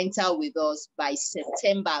rental with us by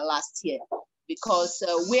September last year, because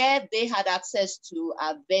where they had access to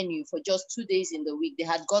a venue for just 2 days in the week, they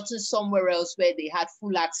had gotten somewhere else where they had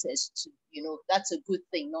full access to, you know. That's a good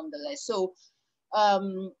thing nonetheless. So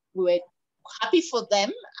we were happy for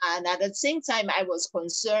them, and at the same time I was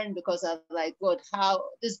concerned because I was like, God, how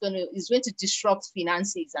this is going to disrupt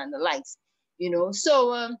finances and the likes, you know.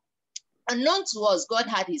 So unknown to us, God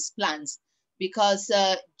had his plans, because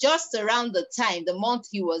just around the time, the month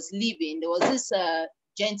he was leaving, there was this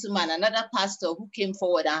gentleman, another pastor, who came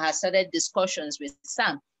forward and had started discussions with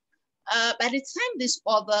Sam. By the time this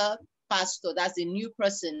other pastor, that's a new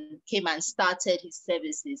person, came and started his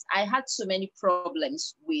services, I had so many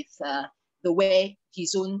problems with the way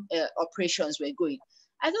his own operations were going.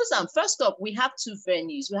 I told Sam, first up, we have 2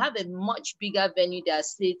 venues. We have a much bigger venue that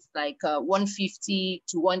seats like 150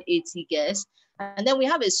 to 180 guests. And then we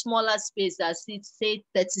have a smaller space that seats, say,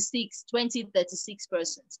 36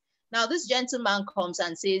 persons. Now, this gentleman comes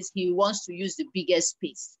and says he wants to use the biggest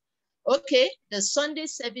space. Okay, the Sunday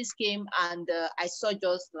service came, and I saw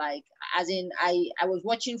just like, as in, I was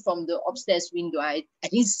watching from the upstairs window. I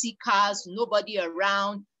didn't see cars, nobody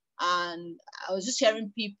around. And I was just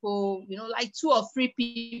hearing people, you know, like 2 or 3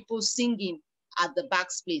 people singing at the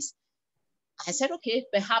back space. I said, okay,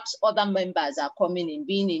 perhaps other members are coming in,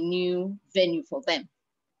 being a new venue for them.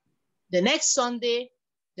 The next Sunday,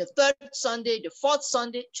 the 3rd Sunday, the 4th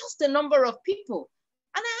Sunday, just a number of people.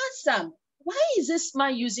 And I asked them, why is this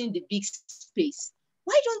man using the big space?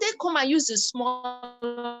 Why don't they come and use the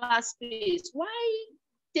smaller space? Why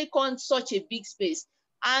take on such a big space?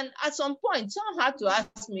 And at some point, someone had to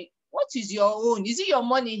ask me, what is your own? Is it your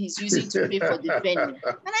money he's using to pay for the venue? And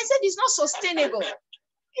I said, it's not sustainable.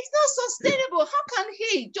 It's not sustainable. How can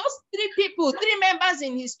he, just 3 people, 3 members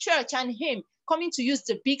in his church and him coming to use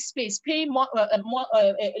the big space, pay more, a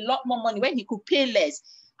lot more money when he could pay less?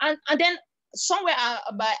 And then somewhere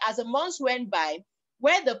as the months went by,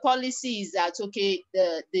 where the policy is that, okay,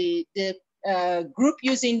 the group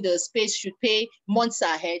using the space should pay months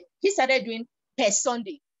ahead, he started doing per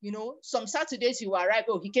Sunday. You know, some Saturdays he will arrive,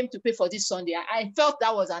 oh, he came to pay for this Sunday. I felt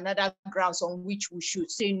that was another grounds on which we should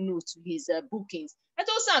say no to his bookings. I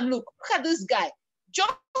told Sam, look at this guy,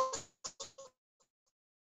 just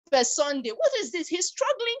per Sunday. What is this? He's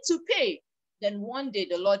struggling to pay. Then one day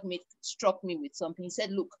the Lord struck me with something. He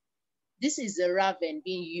said, look, this is a raven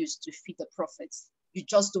being used to feed the prophets. You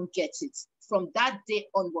just don't get it. From that day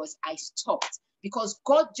onwards, I stopped, because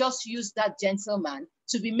God just used that gentleman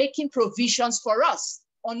to be making provisions for us,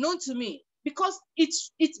 unknown to me, because it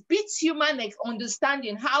beats human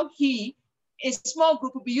understanding how a small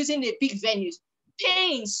group will be using a big venues,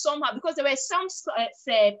 paying somehow, because there were some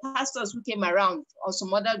pastors who came around, or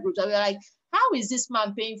some other groups that were like, how is this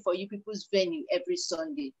man paying for you people's venue every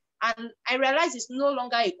Sunday? And I realized it's no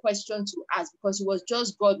longer a question to ask, because it was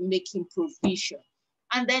just God making provision.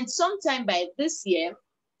 And then sometime by this year,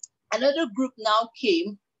 another group now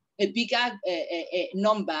came, a bigger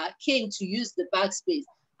number came to use the backspace.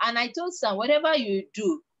 And I told Sam, whatever you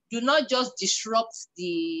do not just disrupt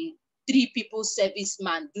the 3 people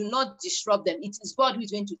serviceman. Do not disrupt them. It is God who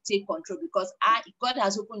is going to take control, because God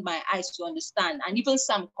has opened my eyes to understand. And even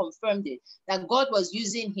Sam confirmed it, that God was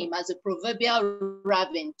using him as a proverbial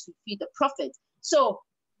raven to feed the prophet. So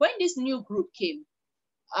when this new group came,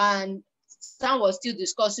 and Sam was still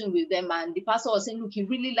discussing with them, and the pastor was saying, look, he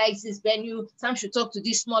really likes this venue. Sam should talk to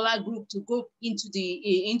this smaller group to go into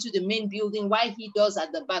the main building, while he does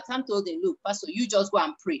at the back. Sam told him, look, pastor, you just go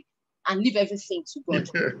and pray and leave everything to God.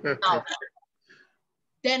 Now,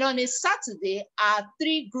 then on a Saturday, our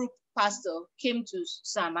 3 group pastor came to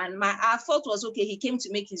Sam, and our thought was, okay, he came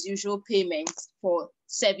to make his usual payments for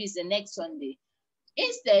service the next Sunday.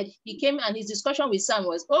 Instead, he came and his discussion with Sam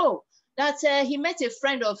was, that he met a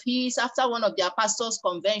friend of his after one of their pastors'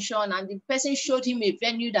 convention, and the person showed him a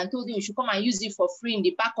venue and told him he should come and use it for free in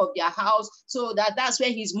the back of their house, so that's where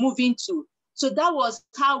he's moving to. So that was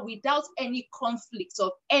how, without any conflict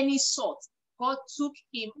of any sort, God took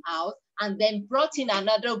him out and then brought in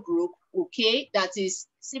another group, okay, that is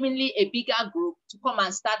seemingly a bigger group, to come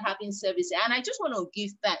and start having services. And I just want to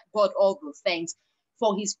give God all the thanks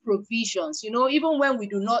for his provisions. You know, even when we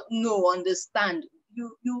do not know, understand,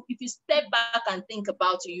 if you step back and think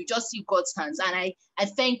about it, you just see God's hands. And I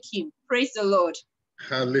thank him. Praise the Lord.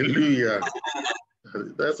 Hallelujah.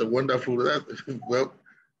 That's a wonderful, well,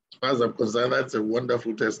 as far as I'm concerned, that's a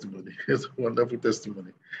wonderful testimony. It's a wonderful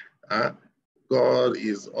testimony. God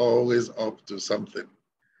is always up to something.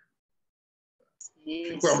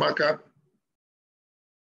 Yes.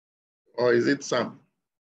 Or is it Sam?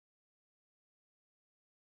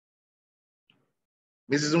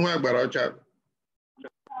 Mrs. Nwagbarocha.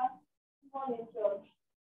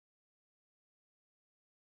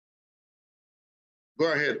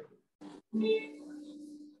 Go ahead. Good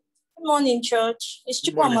morning, church. It's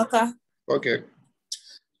Chukwamaka. Okay.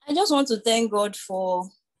 I just want to thank God for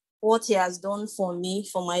what he has done for me,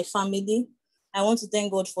 for my family. I want to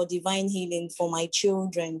thank God for divine healing for my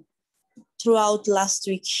children. Throughout last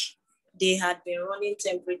week, they had been running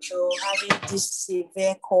temperature, having this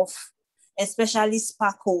severe cough, especially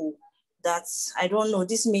Sparkle, that I don't know,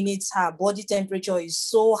 this minute her body temperature is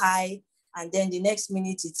so high, and then the next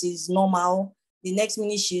minute it is normal. The next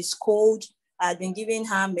minute she's cold. I had been giving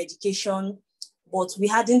her medication, but we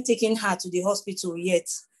hadn't taken her to the hospital yet.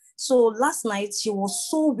 So last night she was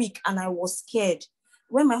so weak and I was scared.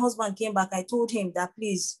 When my husband came back, I told him that,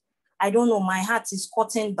 please, I don't know, my heart is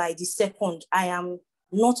cutting by the second. I am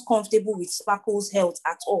not comfortable with Sparkle's health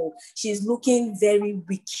at all. She's looking very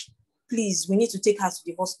weak. Please, we need to take her to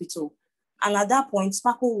the hospital. And at that point,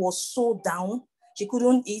 Sparkle was so down. She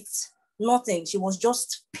couldn't eat, nothing. She was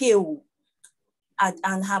just pale.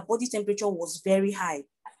 And her body temperature was very high.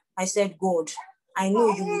 I said, God, I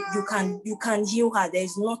know you can heal her. There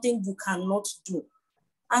is nothing you cannot do.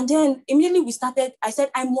 And then immediately we started, I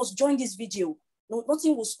said, I must join this video. No,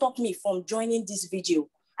 nothing will stop me from joining this video.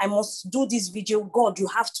 I must do this video. God, you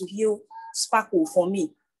have to heal Sparkle for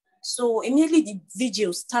me. So immediately the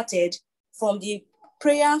video started, from the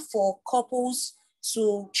prayer for couples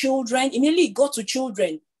to children. Immediately it got to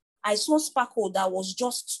children. I saw Sparkle that was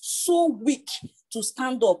just so weak to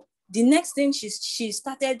stand up. The next thing, she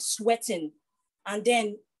started sweating and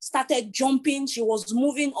then started jumping. She was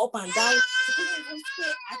moving up and down. She couldn't even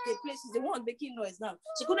stay at a place. She's the one making noise now.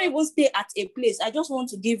 She couldn't even stay at a place. I just want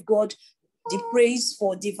to give God the praise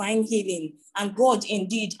for divine healing. And God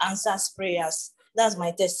indeed answers prayers. That's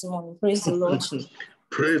my testimony. Praise the Lord.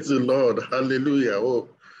 Praise the Lord. Hallelujah. Oh,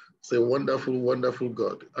 it's a wonderful, wonderful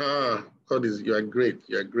God. God is, you are great.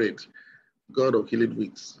 You are great. God of healing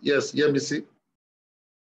weeks. Yes, yeah, Missy.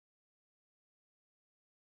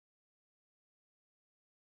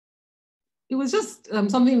 It was just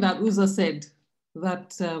something that Uzo said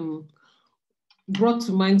that brought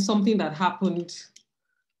to mind something that happened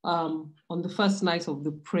on the first night of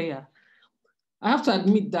the prayer. I have to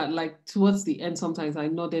admit that, like, towards the end, sometimes I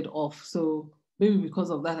nodded off. So maybe because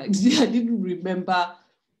of that, I didn't remember,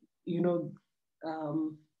 you know,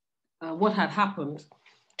 what had happened.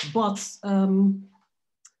 But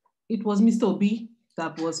it was Mr. Obi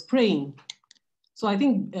that was praying. So I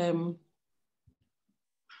think, am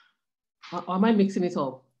I mixing it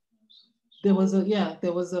up? There was a, yes,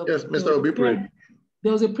 Mr. Obi prayed.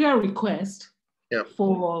 There was a prayer request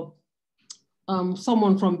for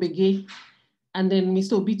someone from Bege, and then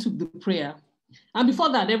Mr. Obi took the prayer. And before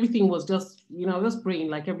that, everything was just, you know, just praying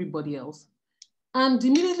like everybody else. And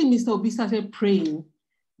immediately Mr. Obi started praying,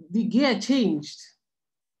 the gear changed.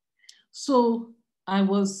 So I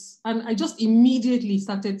just immediately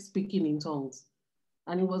started speaking in tongues.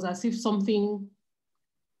 And it was as if something,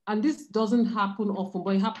 and this doesn't happen often,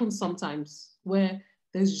 but it happens sometimes, where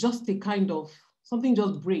there's just a kind of, something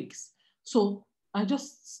just breaks. So I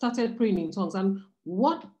just started praying in tongues. And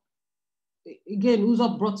what, again,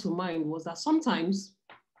 Uzo brought to mind was that sometimes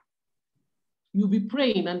you'll be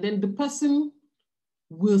praying and then the person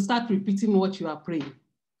will start repeating what you are praying,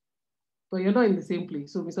 but you're not in the same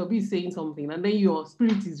place. So Mr. B is saying something and then your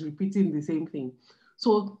spirit is repeating the same thing.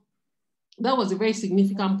 So that was a very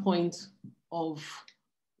significant point of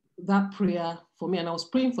that prayer for me. And I was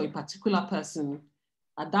praying for a particular person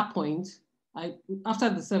at that point. After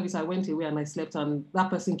the service, I went away and I slept, and that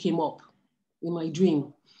person came up in my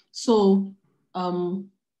dream. So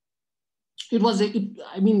it was,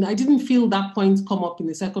 I mean, I didn't feel that point come up in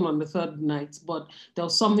the second and the third night, but there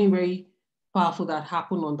was something very powerful that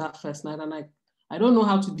happened on that first night. And I don't know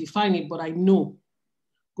how to define it, but I know,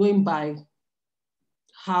 going by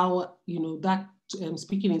how, you know, that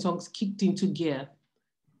speaking in tongues kicked into gear,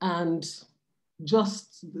 and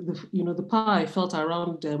just the power I felt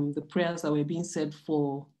around the prayers that were being said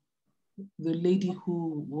for the lady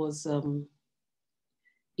who was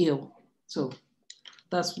ill. So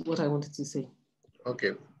that's what I wanted to say.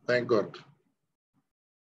 Okay, thank God.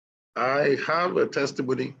 I have a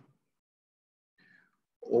testimony,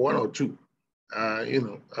 one or two.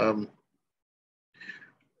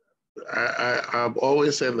 I've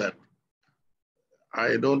always said that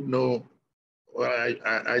I don't know. Well,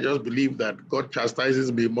 I just believe that God chastises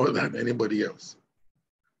me more than anybody else.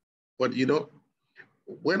 But you know,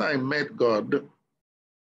 when I met God,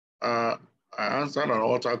 I answered an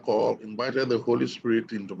altar call, invited the Holy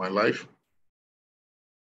Spirit into my life,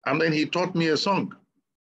 and then he taught me a song.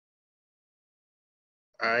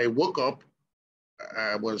 I woke up,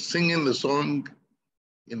 I was singing the song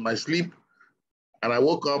in my sleep, and I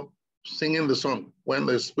woke up singing the song, When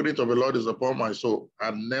the Spirit of the Lord is upon my soul.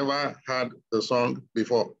 I'd never heard the song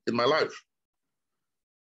before in my life.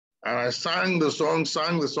 And I sang the song,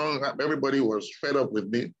 everybody was fed up with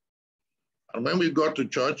me. And when we got to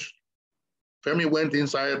church, Femi went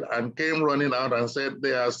inside and came running out and said,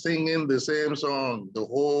 they are singing the same song. The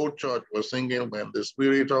whole church was singing When the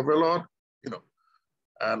Spirit of the Lord,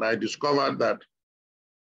 and I discovered that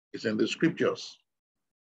it's in the scriptures.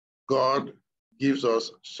 God gives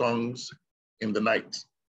us songs in the night.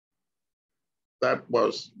 That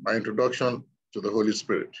was my introduction to the Holy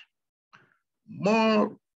Spirit.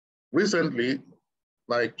 More recently,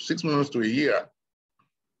 like 6 months to a year,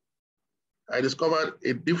 I discovered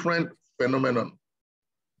a different phenomenon,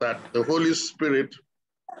 that the Holy Spirit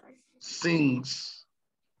sings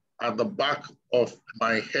at the back of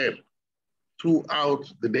my head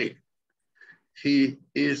throughout the day. He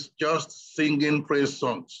is just singing praise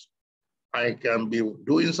songs. I can be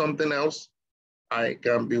doing something else. I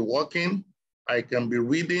can be walking. I can be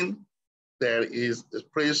reading. There is a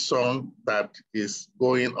praise song that is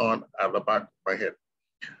going on at the back of my head.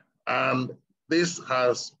 And this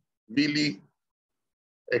has really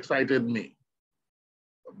excited me.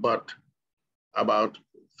 But about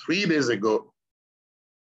 3 days ago,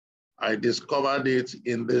 I discovered it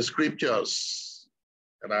in the scriptures,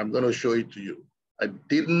 and I'm going to show it to you. I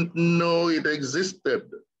didn't know it existed,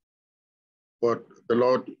 but the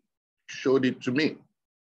Lord showed it to me.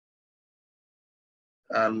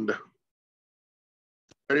 And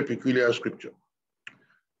very peculiar scripture.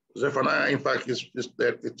 Zephaniah, in fact, it's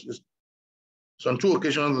on 2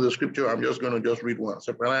 occasions in the scripture. I'm just going to read one.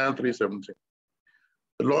 Zephaniah 3:17.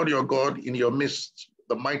 The Lord your God in your midst,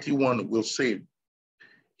 the mighty one, will save.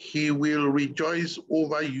 He will rejoice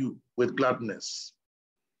over you with gladness.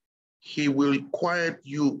 He will quiet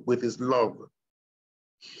you with his love.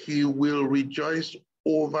 He will rejoice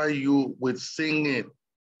over you with singing.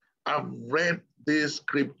 I've read this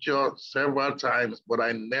scripture several times, but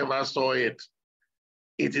I never saw it.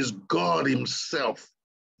 It is God himself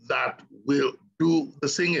that will do the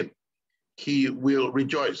singing. He will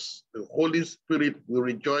rejoice. The Holy Spirit will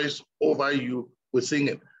rejoice over you with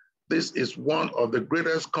singing. This is one of the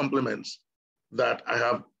greatest compliments that I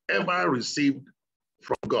have ever received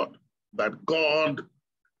from God, that God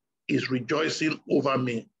is rejoicing over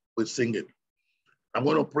me with singing. I'm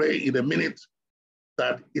going to pray in a minute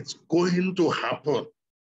that it's going to happen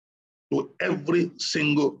to every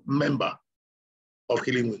single member of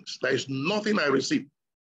Healing Wings. There is nothing I receive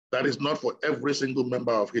that is not for every single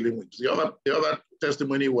member of Healing Wings. The other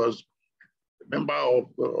testimony was a member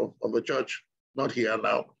of the church, not here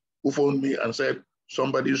now, who phoned me and said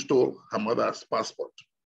somebody stole her mother's passport.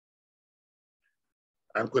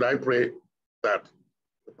 And could I pray that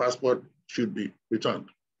the passport should be returned?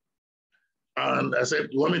 And I said,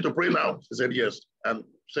 you want me to pray now? She said, yes, and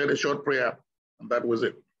said a short prayer, and that was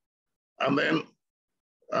it. And then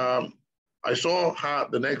I saw her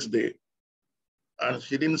the next day, and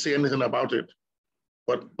she didn't say anything about it.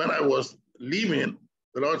 But when I was leaving,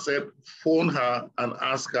 the Lord said, phone her and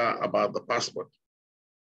ask her about the passport.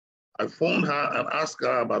 I phoned her and asked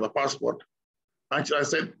her about the passport. And she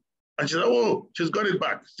said, oh, she's got it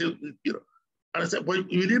back. And I said, well,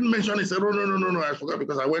 you didn't mention it. He said, oh, no, I forgot,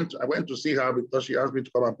 because I went to see her because she asked me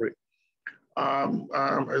to come and pray.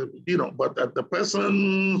 But the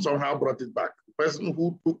person somehow brought it back. The person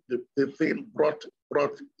who took the thing brought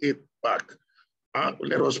it back.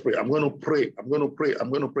 Let us pray. I'm going to pray.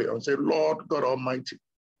 And say, Lord God Almighty,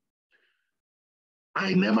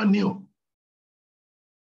 I never knew.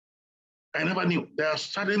 I never knew. There are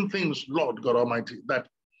certain things, Lord God Almighty, that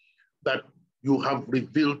you have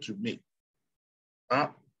revealed to me.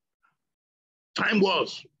 Time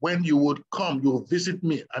was when you would come, you will visit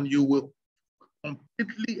me, and you will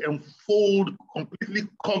completely enfold, completely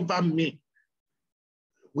cover me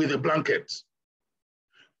with a blanket.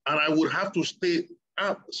 And I would have to stay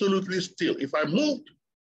absolutely still. If I moved,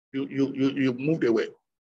 you moved away.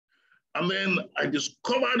 And then I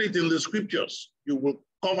discovered it in the scriptures. You will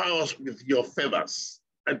cover us with your feathers.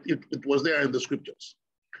 And it was there in the scriptures.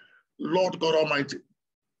 Lord God Almighty.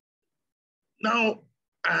 Now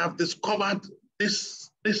I have discovered this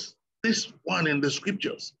one in the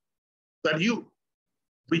scriptures, that you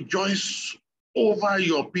rejoice over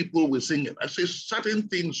your people with singing. I say certain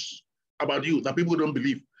things about you that people don't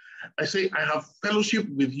believe. I say, I have fellowship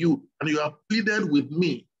with you, and you have pleaded with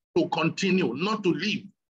me to continue, not to leave.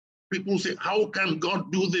 People say, how can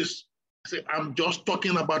God do this? I say, I'm just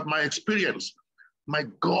talking about my experience, my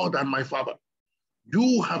God and my Father.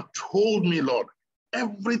 You have told me, Lord,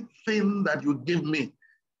 everything that you give me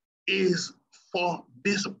is for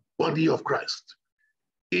this body of Christ,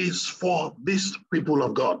 is for this people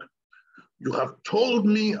of God. You have told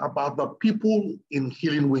me about the people in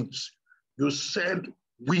Healing Wings. You said,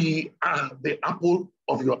 we are the apple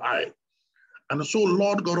of your eye. And so,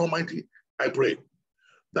 Lord God Almighty, I pray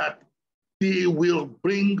that they will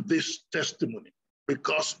bring this testimony,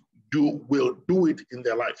 because you will do it in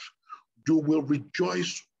their life. You will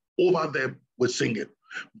rejoice over them with singing.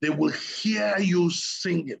 They will hear you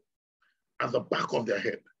singing at the back of their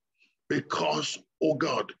head, because, oh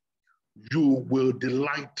God, you will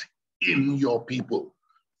delight in your people.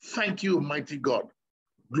 Thank you, mighty God.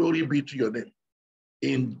 Glory be to your name.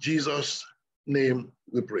 In Jesus' name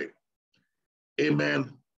we pray.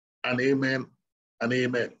 Amen and amen and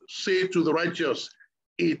amen. Say to the righteous,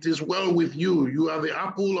 it is well with you. You are the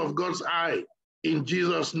apple of God's eye. In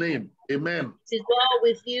Jesus' name, amen. It is well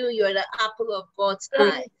with you. You are the apple of God's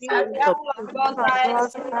eye. Apple of God's eye.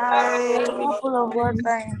 Apple of God's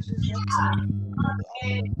eye.